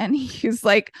 right? And he's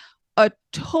like a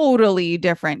totally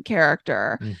different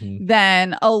character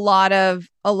than a lot of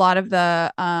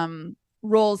the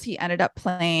roles he ended up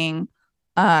playing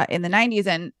in the 90s,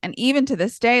 and even to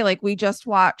this day. Like, we just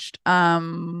watched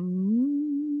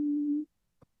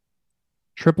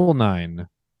Triple Nine.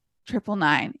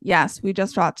 Yes, we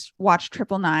just watched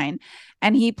Triple Nine,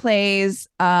 and he plays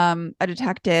a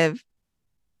detective,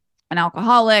 an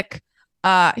alcoholic.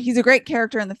 He's a great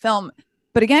character in the film,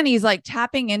 but again, he's like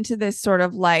tapping into this sort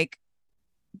of like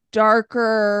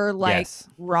darker, like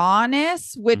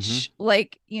rawness, which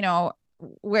like,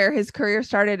 where his career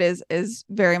started is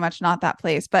very much not that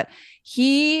place. But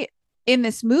he, in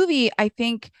this movie, I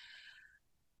think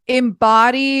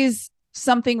embodies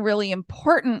something really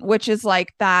important, which is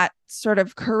like that sort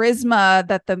of charisma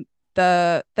that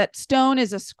that Stone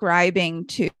is ascribing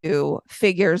to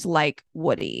figures like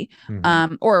Woody,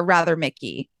 or rather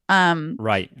Mickey.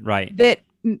 Right.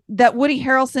 That Woody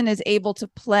Harrelson is able to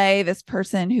play this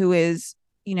person who is,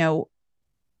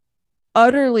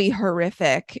 utterly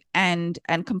horrific and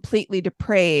completely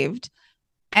depraved,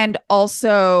 and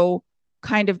also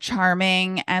kind of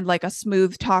charming and like a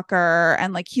smooth talker,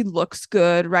 and like he looks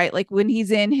good, right? Like when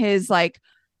he's in his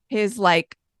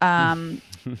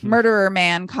murderer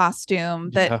man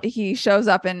costume that he shows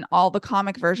up in all the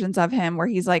comic versions of him, where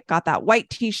he's like got that white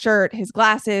t-shirt, his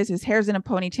glasses, his hair's in a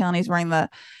ponytail, and he's wearing the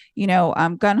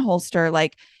gun holster.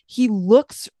 Like, he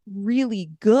looks really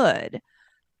good.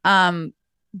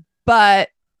 But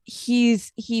he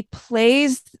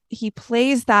plays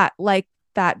that, like,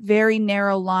 that very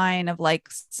narrow line of like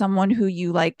someone who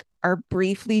you like are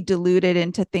briefly deluded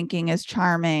into thinking is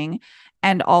charming,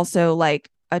 and also like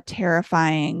a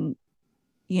terrifying,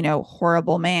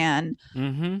 horrible man.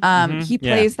 He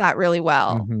plays that really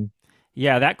well.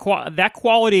 Yeah, that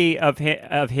quality of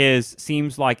his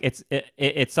seems like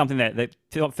it's something that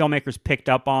filmmakers picked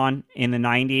up on in the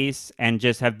 90s and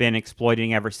just have been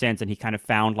exploiting ever since. And he kind of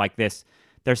found like this.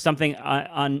 There's something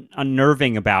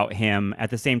unnerving about him. At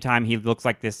the same time, he looks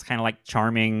like this kind of like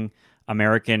charming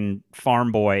American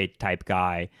farm boy type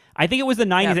guy. I think it was the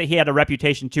 90s that he had a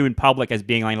reputation too in public as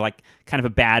being like kind of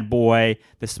a bad boy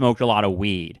that smoked a lot of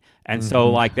weed. And so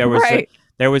like there was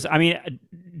I mean,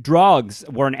 drugs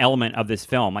were an element of this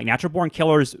film. Like Natural Born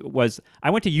Killers was, I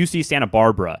went to UC Santa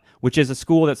Barbara, which is a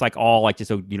school that's like all like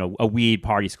just a weed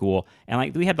party school. And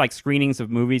like we had like screenings of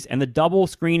movies, and the double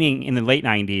screening in the late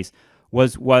 90s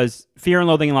was Fear and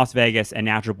Loathing in Las Vegas and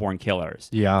Natural Born Killers.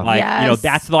 Yeah. Like,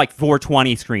 that's the like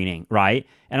 420 screening, right?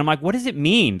 And I'm like, what does it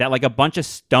mean that like a bunch of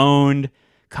stoned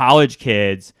college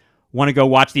kids want to go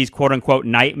watch these quote unquote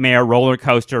nightmare roller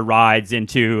coaster rides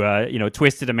into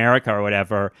Twisted America or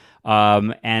whatever,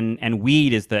 and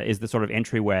weed is the sort of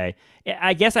entryway.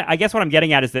 I guess what I'm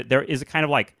getting at is that there is a kind of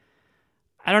like,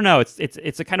 I don't know,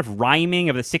 it's a kind of rhyming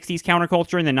of the 60s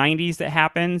counterculture in the 90s that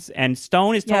happens, and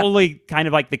Stone is totally kind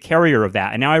of like the carrier of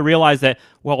that. And now I realize that,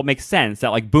 well, it makes sense that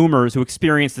like boomers who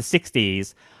experienced the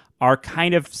 60s are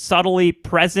kind of subtly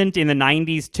present in the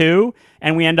 90s too,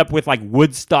 and we end up with like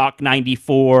Woodstock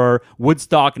 94,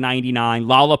 Woodstock 99,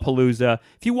 Lollapalooza.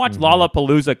 If you watch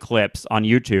Lollapalooza clips on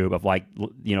YouTube of like,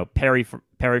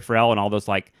 Perry Farrell and all those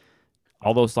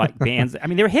bands, I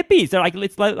mean, they're hippies. They're like,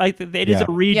 it's like it is a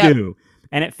redo. Yep.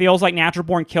 And it feels like Natural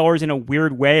Born Killers in a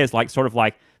weird way is like sort of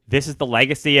like, this is the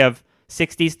legacy of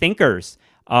 60s thinkers.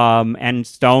 And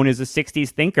Stone is a 60s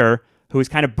thinker who is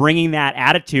kind of bringing that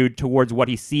attitude towards what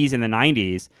he sees in the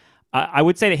 90s. I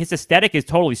would say that his aesthetic is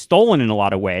totally stolen in a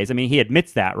lot of ways. I mean, he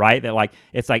admits that, right? That like,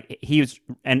 it's like he was,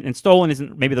 and stolen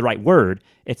isn't maybe the right word.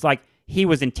 It's like he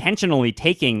was intentionally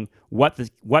taking what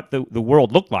the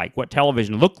world looked like, what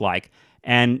television looked like.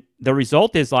 And the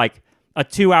result is like a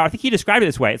 2-hour, I think he described it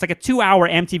this way. It's like a 2-hour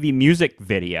MTV music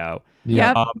video.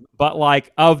 Yeah. But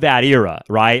like of that era,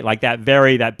 right? Like that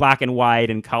black and white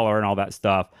and color and all that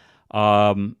stuff.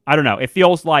 I don't know. It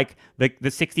feels like the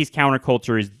 60s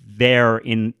counterculture is there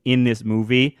in this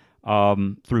movie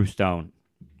through Stone.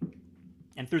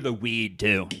 And through the weed,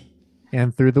 too.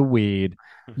 And through the weed.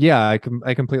 Yeah, I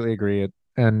completely agree.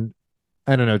 And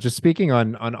I don't know, just speaking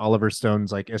on Oliver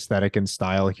Stone's like aesthetic and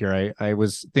style here, I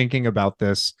was thinking about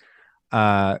this.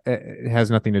 It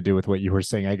has nothing to do with what you were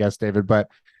saying, I guess, David, but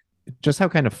just how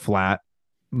kind of flat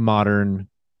modern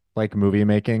like movie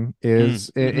making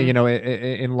is,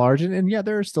 mhm. in large. And yeah,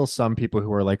 there are still some people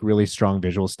who are like really strong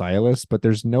visual stylists, but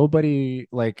there's nobody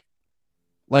like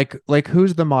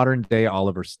who's the modern day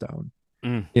Oliver Stone?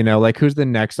 Mm. Like who's the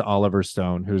next Oliver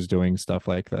Stone who's doing stuff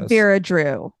like this? Vera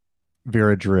Drew.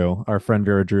 Vera Drew, our friend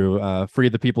Vera Drew, Free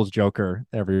the People's Joker,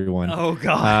 everyone. Oh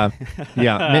God. Uh,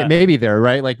 yeah, maybe they're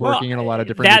right, like Well, working in a lot of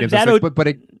different that mediums. It's that like, but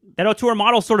it, that auteur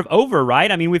model's sort of over,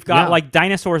 right? I mean, we've got yeah, like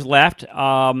dinosaurs left.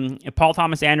 Paul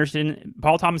Thomas Anderson.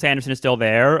 Paul Thomas Anderson is still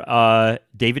there.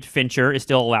 David Fincher is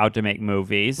still allowed to make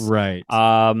movies. right.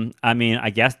 I mean,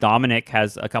 I guess Dominic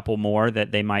has a couple more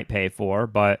that they might pay for,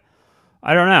 but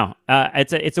I don't know.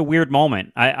 It's a weird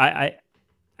moment.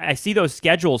 I see those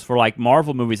schedules for like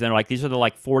Marvel movies, and they're like, these are the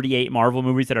like 48 Marvel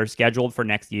movies that are scheduled for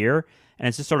next year, and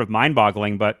it's just sort of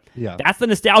mind-boggling. But Yeah. that's the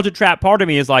nostalgia trap part of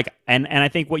me is like, and I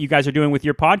think what you guys are doing with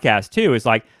your podcast too is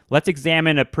like, let's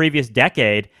examine a previous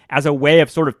decade as a way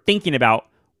of sort of thinking about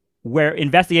where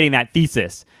investigating that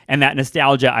thesis and that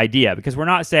nostalgia idea, because we're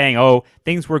not saying, oh,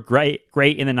 things were great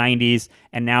in the 90s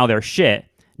and now they're shit.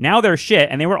 Now they're shit,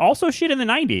 and they were also shit in the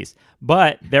 90s,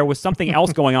 but there was something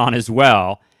else going on as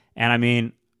well. And I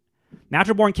mean,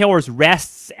 Natural Born Killers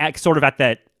rests at sort of at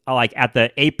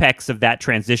the apex of that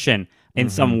transition in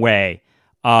some way,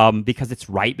 because it's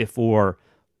right before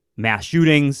mass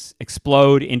shootings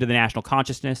explode into the national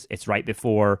consciousness. It's right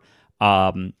before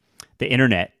the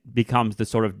internet becomes the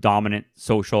sort of dominant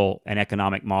social and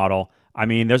economic model. I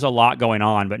mean, there's a lot going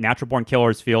on, but Natural Born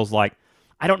Killers feels like,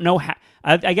 I don't know how.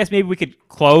 I guess maybe we could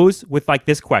close with like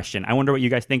this question. I wonder what you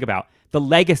guys think about the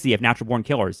legacy of Natural Born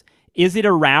Killers. Is it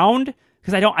around?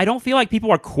 Because I don't feel like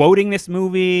people are quoting this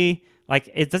movie.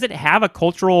 Like, does it have a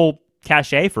cultural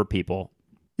cachet for people?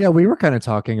 Yeah, we were kind of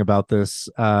talking about this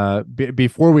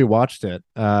before we watched it,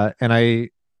 and I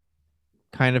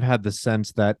kind of had the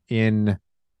sense that in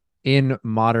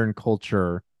modern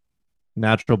culture,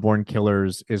 Natural Born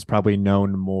Killers is probably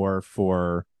known more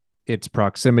for its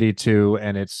proximity to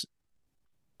and its,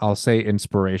 I'll say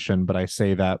inspiration, but I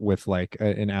say that with like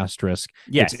an asterisk.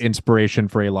 It's Yes. inspiration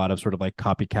for a lot of sort of like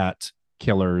copycat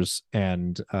killers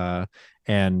and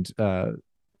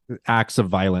acts of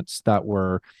violence that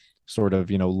were sort of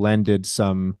lended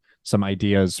some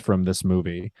ideas from this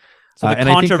movie. So the And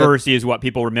I think that controversy is what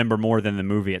people remember more than the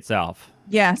movie itself.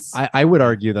 Yes. I would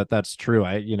argue that that's true.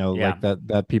 Yeah. Like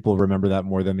that people remember that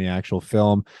more than the actual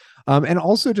film. And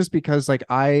also just because like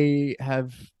I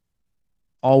have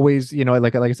always,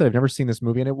 like I said, I've never seen this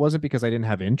movie, and it wasn't because I didn't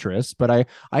have interest, but I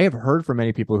have heard from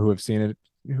many people who have seen it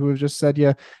who have just said,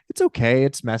 yeah, it's okay,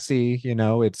 it's messy,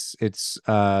 it's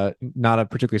not a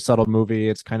particularly subtle movie,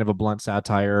 it's kind of a blunt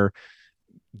satire.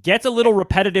 Gets a little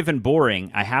repetitive and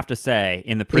boring, I have to say,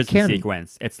 in the prison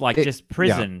sequence. It's like just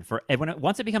prison for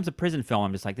once it becomes a prison film,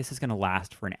 I'm just like, this is going to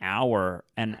last for an hour,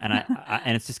 and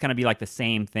and it's just going to be like the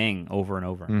same thing over and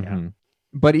over. Mm-hmm. Yeah.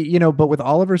 But with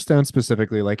Oliver Stone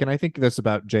specifically, like, and I think this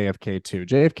about JFK too.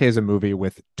 JFK is a movie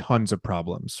with tons of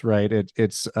problems, right?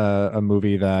 It's a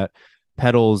movie that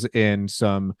peddles in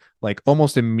some like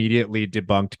almost immediately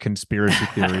debunked conspiracy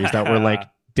theories that were like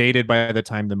dated by the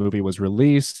time the movie was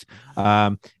released.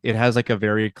 It has like a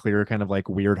very clear kind of like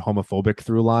weird homophobic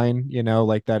through line,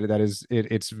 like that is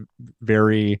it's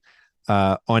very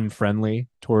unfriendly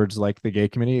towards like the gay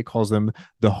community. It calls them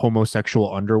the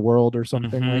homosexual underworld or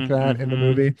something like that in the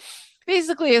movie.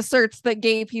 Basically asserts that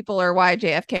gay people are why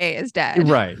JFK is dead.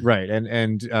 Right.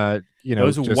 And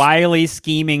those wily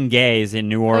scheming gays in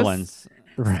New Orleans.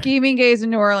 Scheming gays in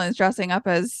New Orleans dressing up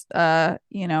as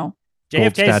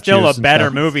JFK is still a better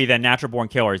movie than Natural Born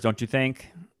Killers, don't you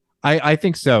think? I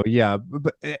think so, yeah.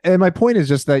 But and my point is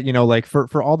just that, like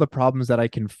for all the problems that I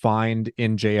can find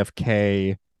in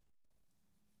JFK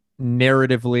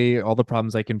narratively, all the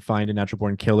problems I can find in Natural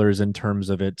Born Killers in terms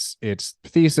of its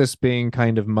thesis being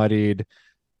kind of muddied,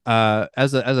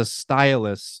 as a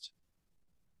stylist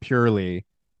purely,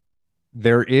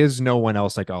 there is no one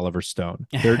else like Oliver Stone.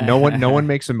 No one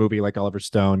makes a movie like Oliver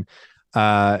Stone.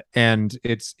 And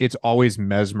it's always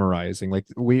mesmerizing. Like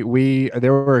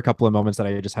there were a couple of moments that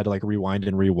I just had to like rewind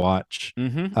and rewatch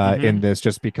in this,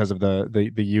 just because of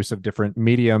the use of different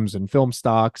mediums and film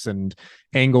stocks and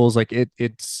angles. Like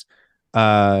it's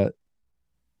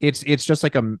just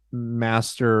like a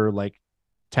master like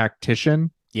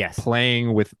tactician, yes,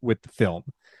 playing with film.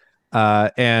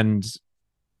 And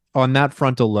on that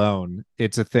front alone,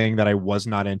 it's a thing that I was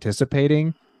not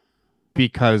anticipating.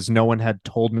 because no one had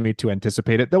told me to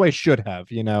anticipate it, though I should have,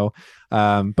 but It's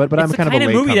I'm the kind of kind a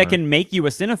of movie that latecomer. can make you a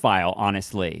cinephile,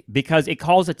 honestly, because it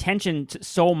calls attention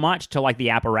so much to like the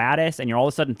apparatus, and you're all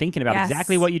of a sudden thinking about Yes.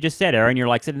 exactly what you just said, Aaron. You're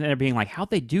like sitting there being like, how'd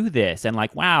they do this? And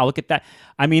like, wow, look at that.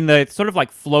 I mean, the sort of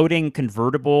like floating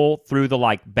convertible through the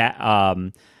like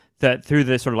through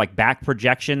the sort of like back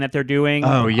projection that they're doing.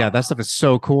 Oh yeah, that stuff is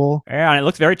so cool. Yeah, and it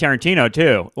looks very Tarantino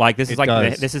too. Like this is It like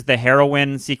does. this is the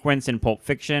heroin sequence in Pulp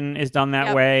Fiction is done that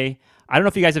Yep. way. I don't know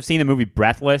if you guys have seen the movie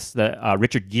Breathless, the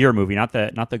Richard Gere movie, not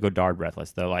the Godard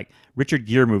Breathless, the like Richard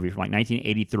Gere movie from like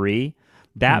 1983.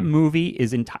 That movie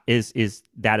is is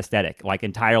that aesthetic, like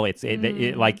entirely. It's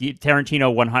like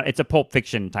Tarantino 100. It's a Pulp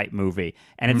Fiction type movie,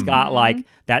 and it's got like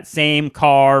that same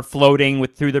car floating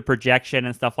with through the projection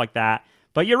and stuff like that.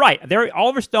 But you're right. There,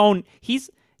 Oliver Stone. He's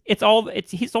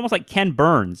almost like Ken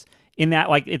Burns in that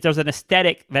like there's an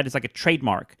aesthetic that is like a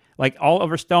trademark. Like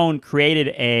Oliver Stone created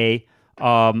a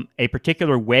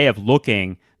particular way of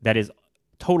looking that is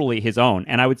totally his own.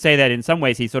 And I would say that in some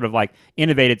ways he sort of like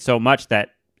innovated so much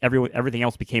that everything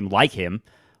else became like him,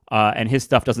 and his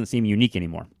stuff doesn't seem unique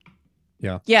anymore.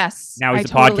 Yes. Now he's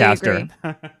I a totally podcaster.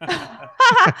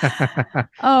 agree.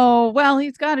 Oh, well,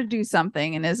 he's got to do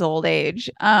something in his old age.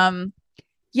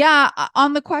 Yeah,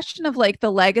 on the question of like the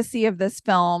legacy of this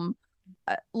film,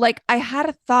 like I had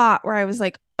a thought where I was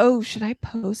like, oh, should I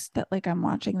post that like I'm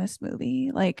watching this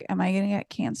movie? Like, am I gonna get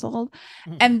canceled?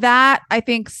 And that I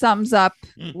think sums up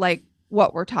like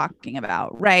what we're talking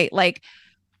about, right? Like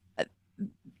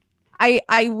I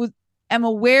am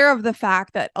aware of the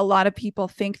fact that a lot of people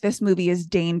think this movie is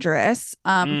dangerous,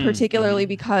 particularly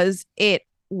because it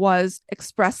was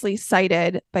expressly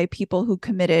cited by people who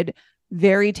committed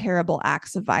very terrible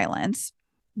acts of violence.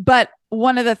 But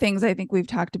one of the things I think we've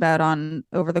talked about on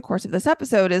over the course of this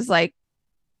episode is like,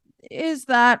 is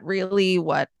that real?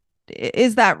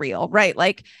 Right?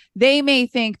 Like they may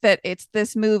think that it's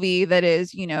this movie that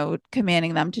is,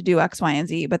 commanding them to do X, Y, and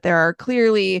Z, but there are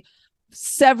clearly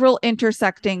several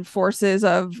intersecting forces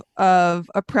of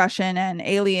oppression and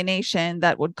alienation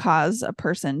that would cause a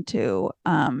person to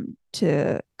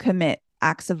commit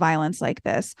acts of violence like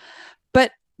this.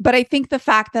 But I think the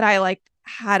fact that I like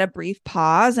had a brief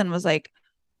pause and was like,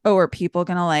 oh, are people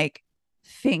gonna like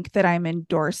think that I'm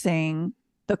endorsing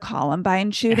the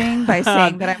Columbine shooting by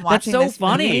saying that I'm watching That's so this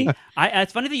funny. movie?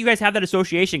 It's funny that you guys have that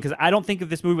association because I don't think of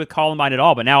this movie with Columbine at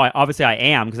all. But now, obviously, I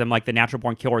am because I'm like the natural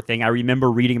born killer thing. I remember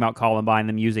reading about Columbine,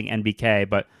 them using NBK.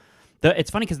 But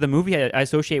it's funny because the movie I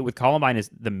associate with Columbine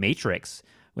is The Matrix.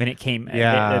 When it came,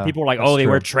 people were like, "Oh, they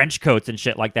wear trench coats and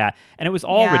shit like that," and it was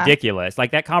all ridiculous.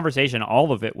 Like that conversation,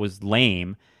 all of it was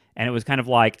lame, and it was kind of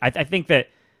like I think that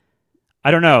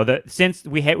I don't know that since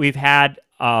we've had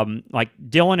like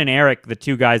Dylan and Eric, the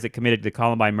two guys that committed the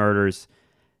Columbine murders,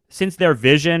 since their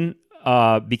vision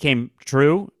became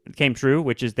true,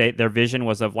 which is their vision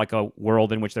was of like a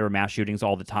world in which there were mass shootings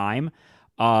all the time.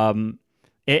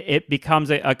 It becomes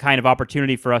a kind of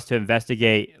opportunity for us to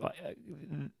investigate,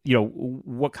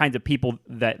 what kinds of people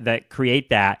that create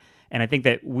that. And I think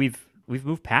that we've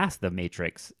moved past the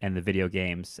Matrix and the video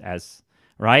games as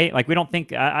right. Like we don't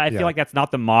think. I feel like that's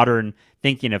not the modern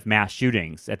thinking of mass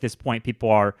shootings. At this point, people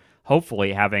are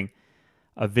hopefully having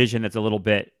a vision that's a little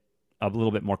bit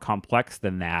more complex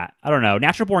than that. I don't know.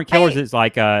 Natural Born Killers is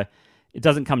like it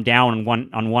doesn't come down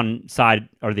on one side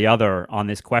or the other on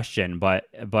this question, but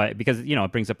because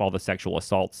it brings up all the sexual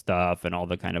assault stuff and all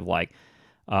the kind of like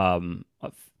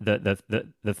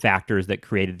the factors that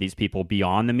created these people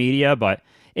beyond the media, but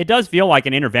it does feel like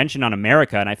an intervention on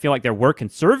America, and I feel like there were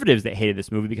conservatives that hated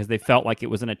this movie because they felt like it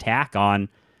was an attack on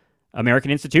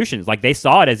American institutions. Like they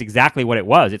saw it as exactly what it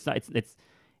was. It's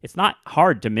not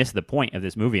hard to miss the point of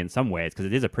this movie in some ways because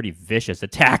it is a pretty vicious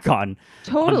attack on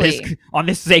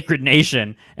this sacred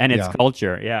nation and its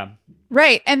culture. Yeah.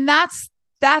 Right. And that's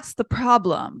the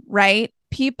problem, right?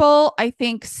 People, I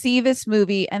think, see this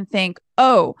movie and think,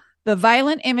 oh, the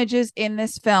violent images in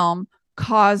this film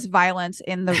cause violence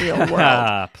in the real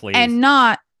world. Please. And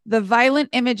not the violent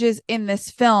images in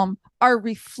this film are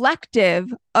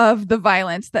reflective of the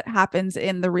violence that happens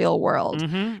in the real world.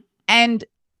 Mm-hmm. And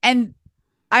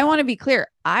I want to be clear.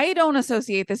 I don't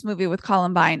associate this movie with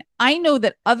Columbine. I know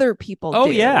that other people do. Oh,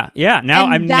 yeah. Now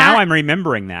I'm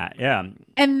remembering that. Yeah.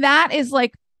 And that is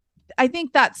like, I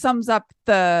think that sums up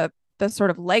the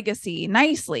sort of legacy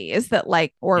nicely, is that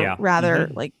like, or rather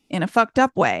like in a fucked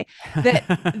up way,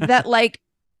 that like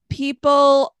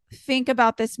people think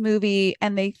about this movie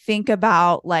and they think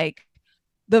about like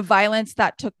the violence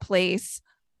that took place,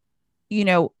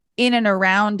 in and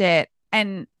around it.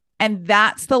 And And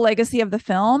that's the legacy of the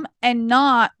film, and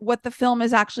not what the film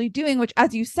is actually doing, which,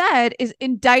 as you said, is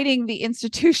indicting the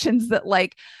institutions that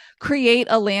like create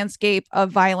a landscape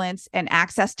of violence and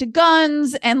access to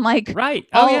guns and like Right.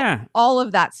 all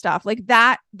of that stuff. Like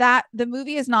that the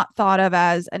movie is not thought of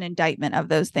as an indictment of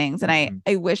those things. And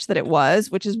I wish that it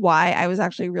was, which is why I was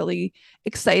actually really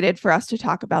excited for us to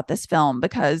talk about this film,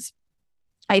 because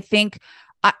I think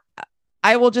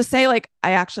I will just say, like,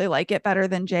 I actually like it better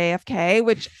than JFK,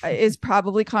 which is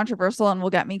probably controversial and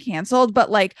will get me canceled. But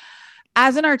like,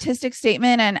 as an artistic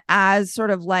statement and as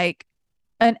sort of like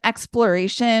an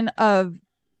exploration of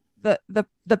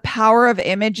the power of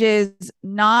images,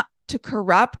 not to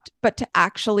corrupt, but to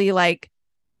actually like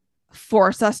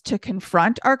force us to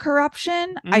confront our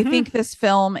corruption. I think this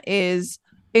film is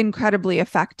incredibly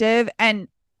effective. And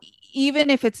even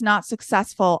if it's not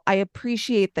successful, I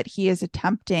appreciate that he is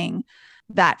attempting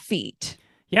that feat.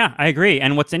 Yeah, I agree.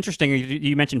 And what's interesting,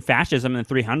 you mentioned fascism in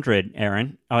 300,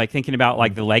 Aaron. Like thinking about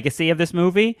like the legacy of this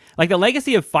movie. Like the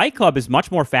legacy of Fight Club is much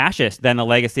more fascist than the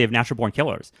legacy of Natural Born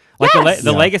Killers. Like Yes!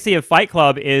 the legacy of Fight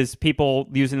Club is people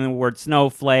using the word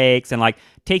snowflakes and like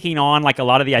taking on like a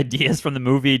lot of the ideas from the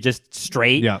movie just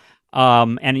straight. Yeah.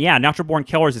 And yeah, Natural Born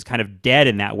Killers is kind of dead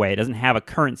in that way. It doesn't have a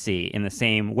currency in the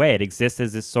same way. It exists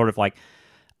as this sort of like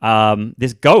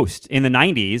this ghost in the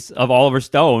 90s of Oliver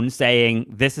Stone saying,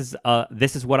 this is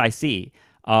what I see.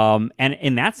 And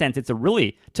in that sense, it's a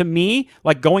really, to me,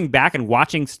 like going back and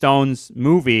watching Stone's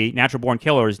movie, Natural Born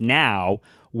Killers, now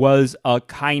was a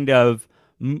kind of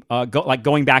like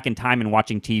going back in time and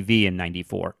watching TV in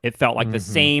 94. It felt like the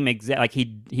same exact, like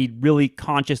he really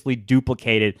consciously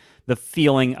duplicated the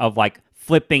feeling of like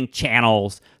flipping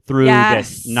channels through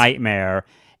this nightmare.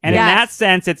 And in that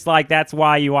sense, it's like, that's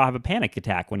why you all have a panic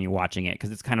attack when you're watching it, because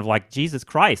it's kind of like, Jesus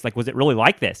Christ, like, was it really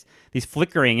like this? These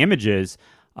flickering images.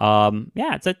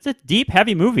 It's a deep,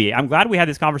 heavy movie. I'm glad we had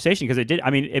this conversation, because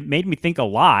it made me think a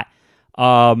lot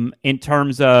in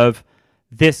terms of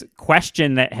this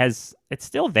question that it's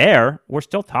still there. We're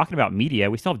still talking about media.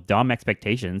 We still have dumb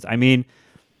expectations. I mean,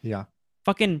 yeah,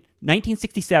 fucking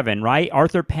 1967, right?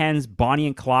 Arthur Penn's Bonnie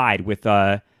and Clyde with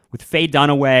Faye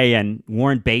Dunaway and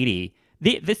Warren Beatty.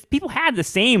 People had the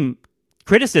same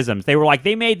criticisms. They were like,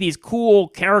 they made these cool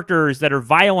characters that are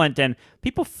violent, and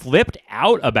people flipped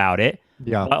out about it.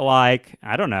 Yeah. But like,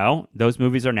 I don't know, those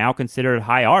movies are now considered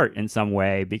high art in some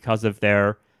way because of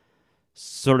their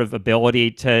sort of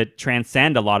ability to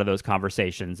transcend a lot of those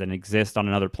conversations and exist on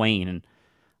another plane. And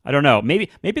I don't know, maybe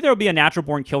there'll be a Natural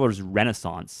Born Killers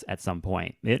renaissance at some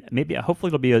point. Hopefully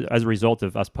it'll be as a result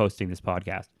of us posting this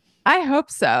podcast. I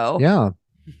hope so. Yeah.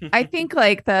 I think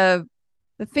like the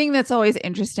thing that's always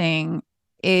interesting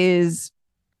is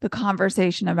the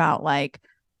conversation about like,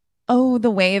 oh,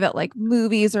 the way that like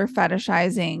movies are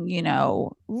fetishizing, you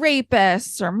know,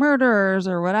 rapists or murderers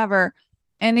or whatever.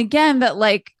 And again, that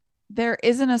like there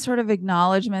isn't a sort of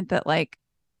acknowledgement that like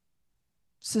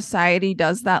society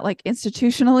does that like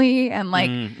institutionally and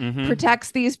like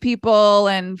protects these people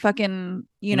and fucking,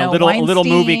 you know, a little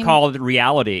movie called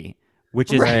Reality.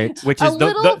 Which is which is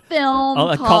the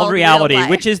film called Reality,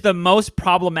 which is the most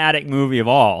problematic movie of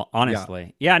all,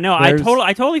 honestly. Yeah, no, I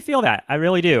totally feel that. I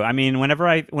really do. I mean,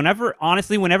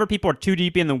 whenever people are too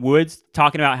deep in the woods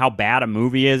talking about how bad a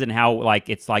movie is and how like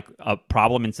it's like a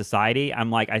problem in society, I'm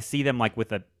like, I see them like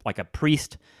with a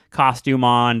priest costume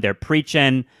on, they're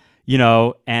preaching, you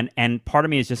know, and part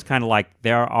of me is just kind of like,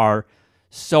 there are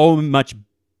so much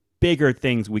bigger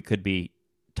things we could be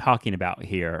talking about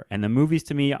here, and the movies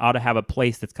to me ought to have a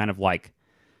place that's kind of like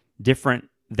different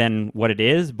than what it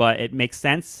is, but it makes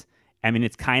sense. I mean,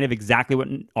 it's kind of exactly what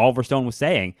Oliver Stone was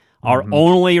saying. Our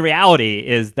only reality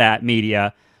is that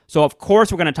media, so of course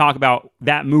we're going to talk about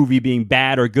that movie being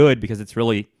bad or good because it's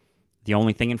really the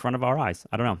only thing in front of our eyes.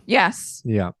 I don't know. Yes.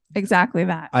 Yeah, exactly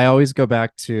that. I always go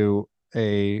back to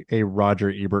a Roger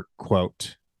Ebert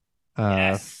quote.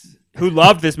 Yes. Who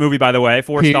loved this movie, by the way,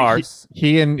 4 stars.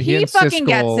 He and fucking Siskel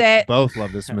gets it. Both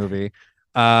love this movie.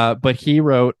 But he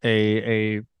wrote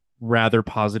a rather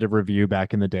positive review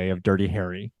back in the day of Dirty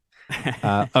Harry,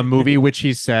 a movie which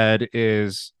he said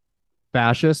is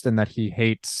fascist and that he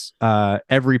hates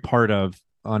every part of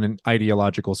on an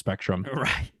ideological spectrum.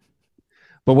 Right.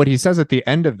 But what he says at the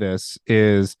end of this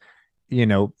is, you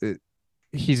know,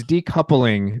 he's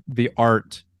decoupling the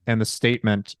art and the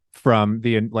statement from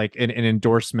the like an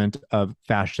endorsement of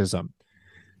fascism,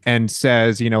 and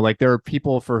says, you know, like there are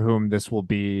people for whom this will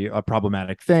be a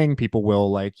problematic thing. People will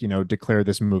like, you know, declare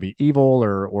this movie evil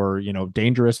or you know,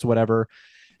 dangerous, whatever.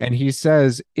 And he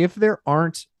says, if there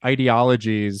aren't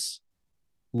ideologies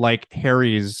like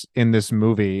Harry's in this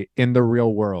movie in the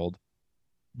real world,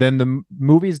 then the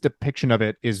movie's depiction of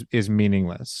it is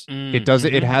meaningless.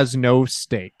 It has no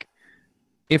stake.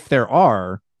 If there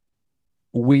are,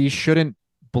 we shouldn't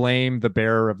blame the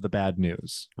bearer of the bad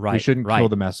news. We shouldn't kill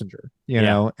the messenger, you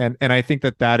know? And I think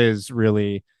that is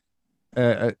really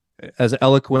as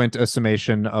eloquent a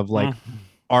summation of like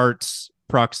art's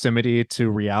proximity to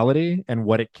reality and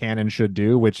what it can and should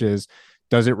do, which is,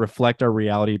 does it reflect our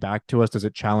reality back to us? Does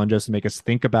it challenge us and make us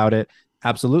think about it?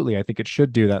 Absolutely. I think it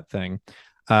should do that thing.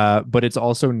 But it's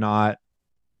also not,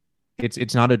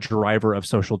 it's not a driver of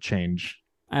social change.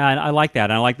 I like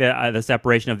that. I like the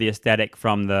separation of the aesthetic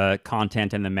from the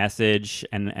content and the message,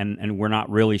 and we're not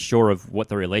really sure of what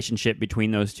the relationship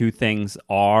between those two things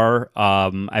are.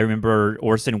 I remember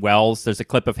Orson Welles. There's a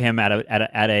clip of him at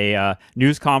a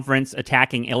news conference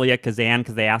attacking Elia Kazan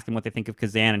because they asked him what they think of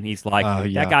Kazan, and he's like,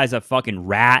 "That guy's a fucking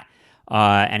rat."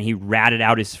 And he ratted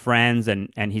out his friends, and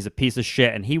he's a piece of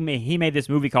shit. And he made this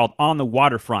movie called On the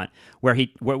Waterfront,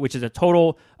 which is a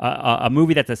total a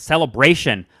movie that's a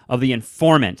celebration of the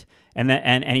informant.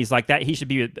 And he's like that. He should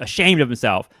be ashamed of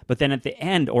himself. But then at the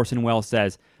end, Orson Welles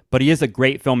says, "But he is a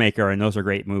great filmmaker, and those are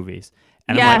great movies."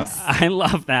 And yes. I'm like, I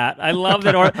love that. I love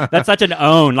that. That's such an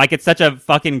own. Like, it's such a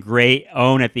fucking great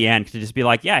own at the end to just be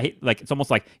like, yeah, like it's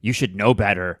almost like you should know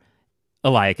better,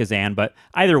 Elia Kazan. But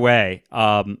either way,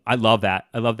 I love that.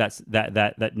 I love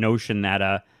that notion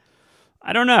that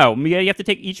I don't know. You have to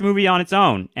take each movie on its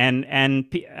own, and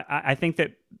I think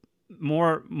that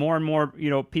more and more, you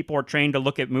know, people are trained to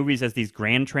look at movies as these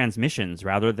grand transmissions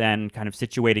rather than kind of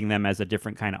situating them as a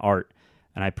different kind of art.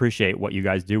 And I appreciate what you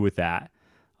guys do with that.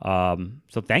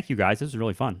 So thank you guys. This was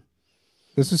really fun.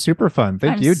 This is super fun.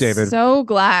 Thank you, David. So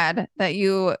glad that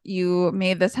you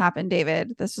made this happen,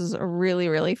 David. This is a really,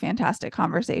 really fantastic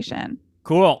conversation.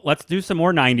 Cool. Let's do some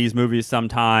more 90s movies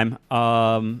sometime.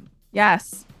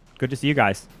 Yes. Good to see you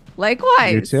guys.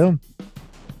 Likewise. You too.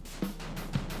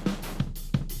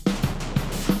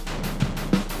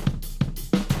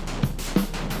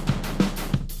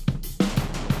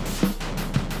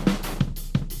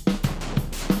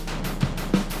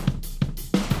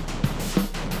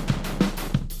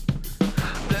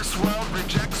 This world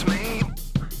rejects me.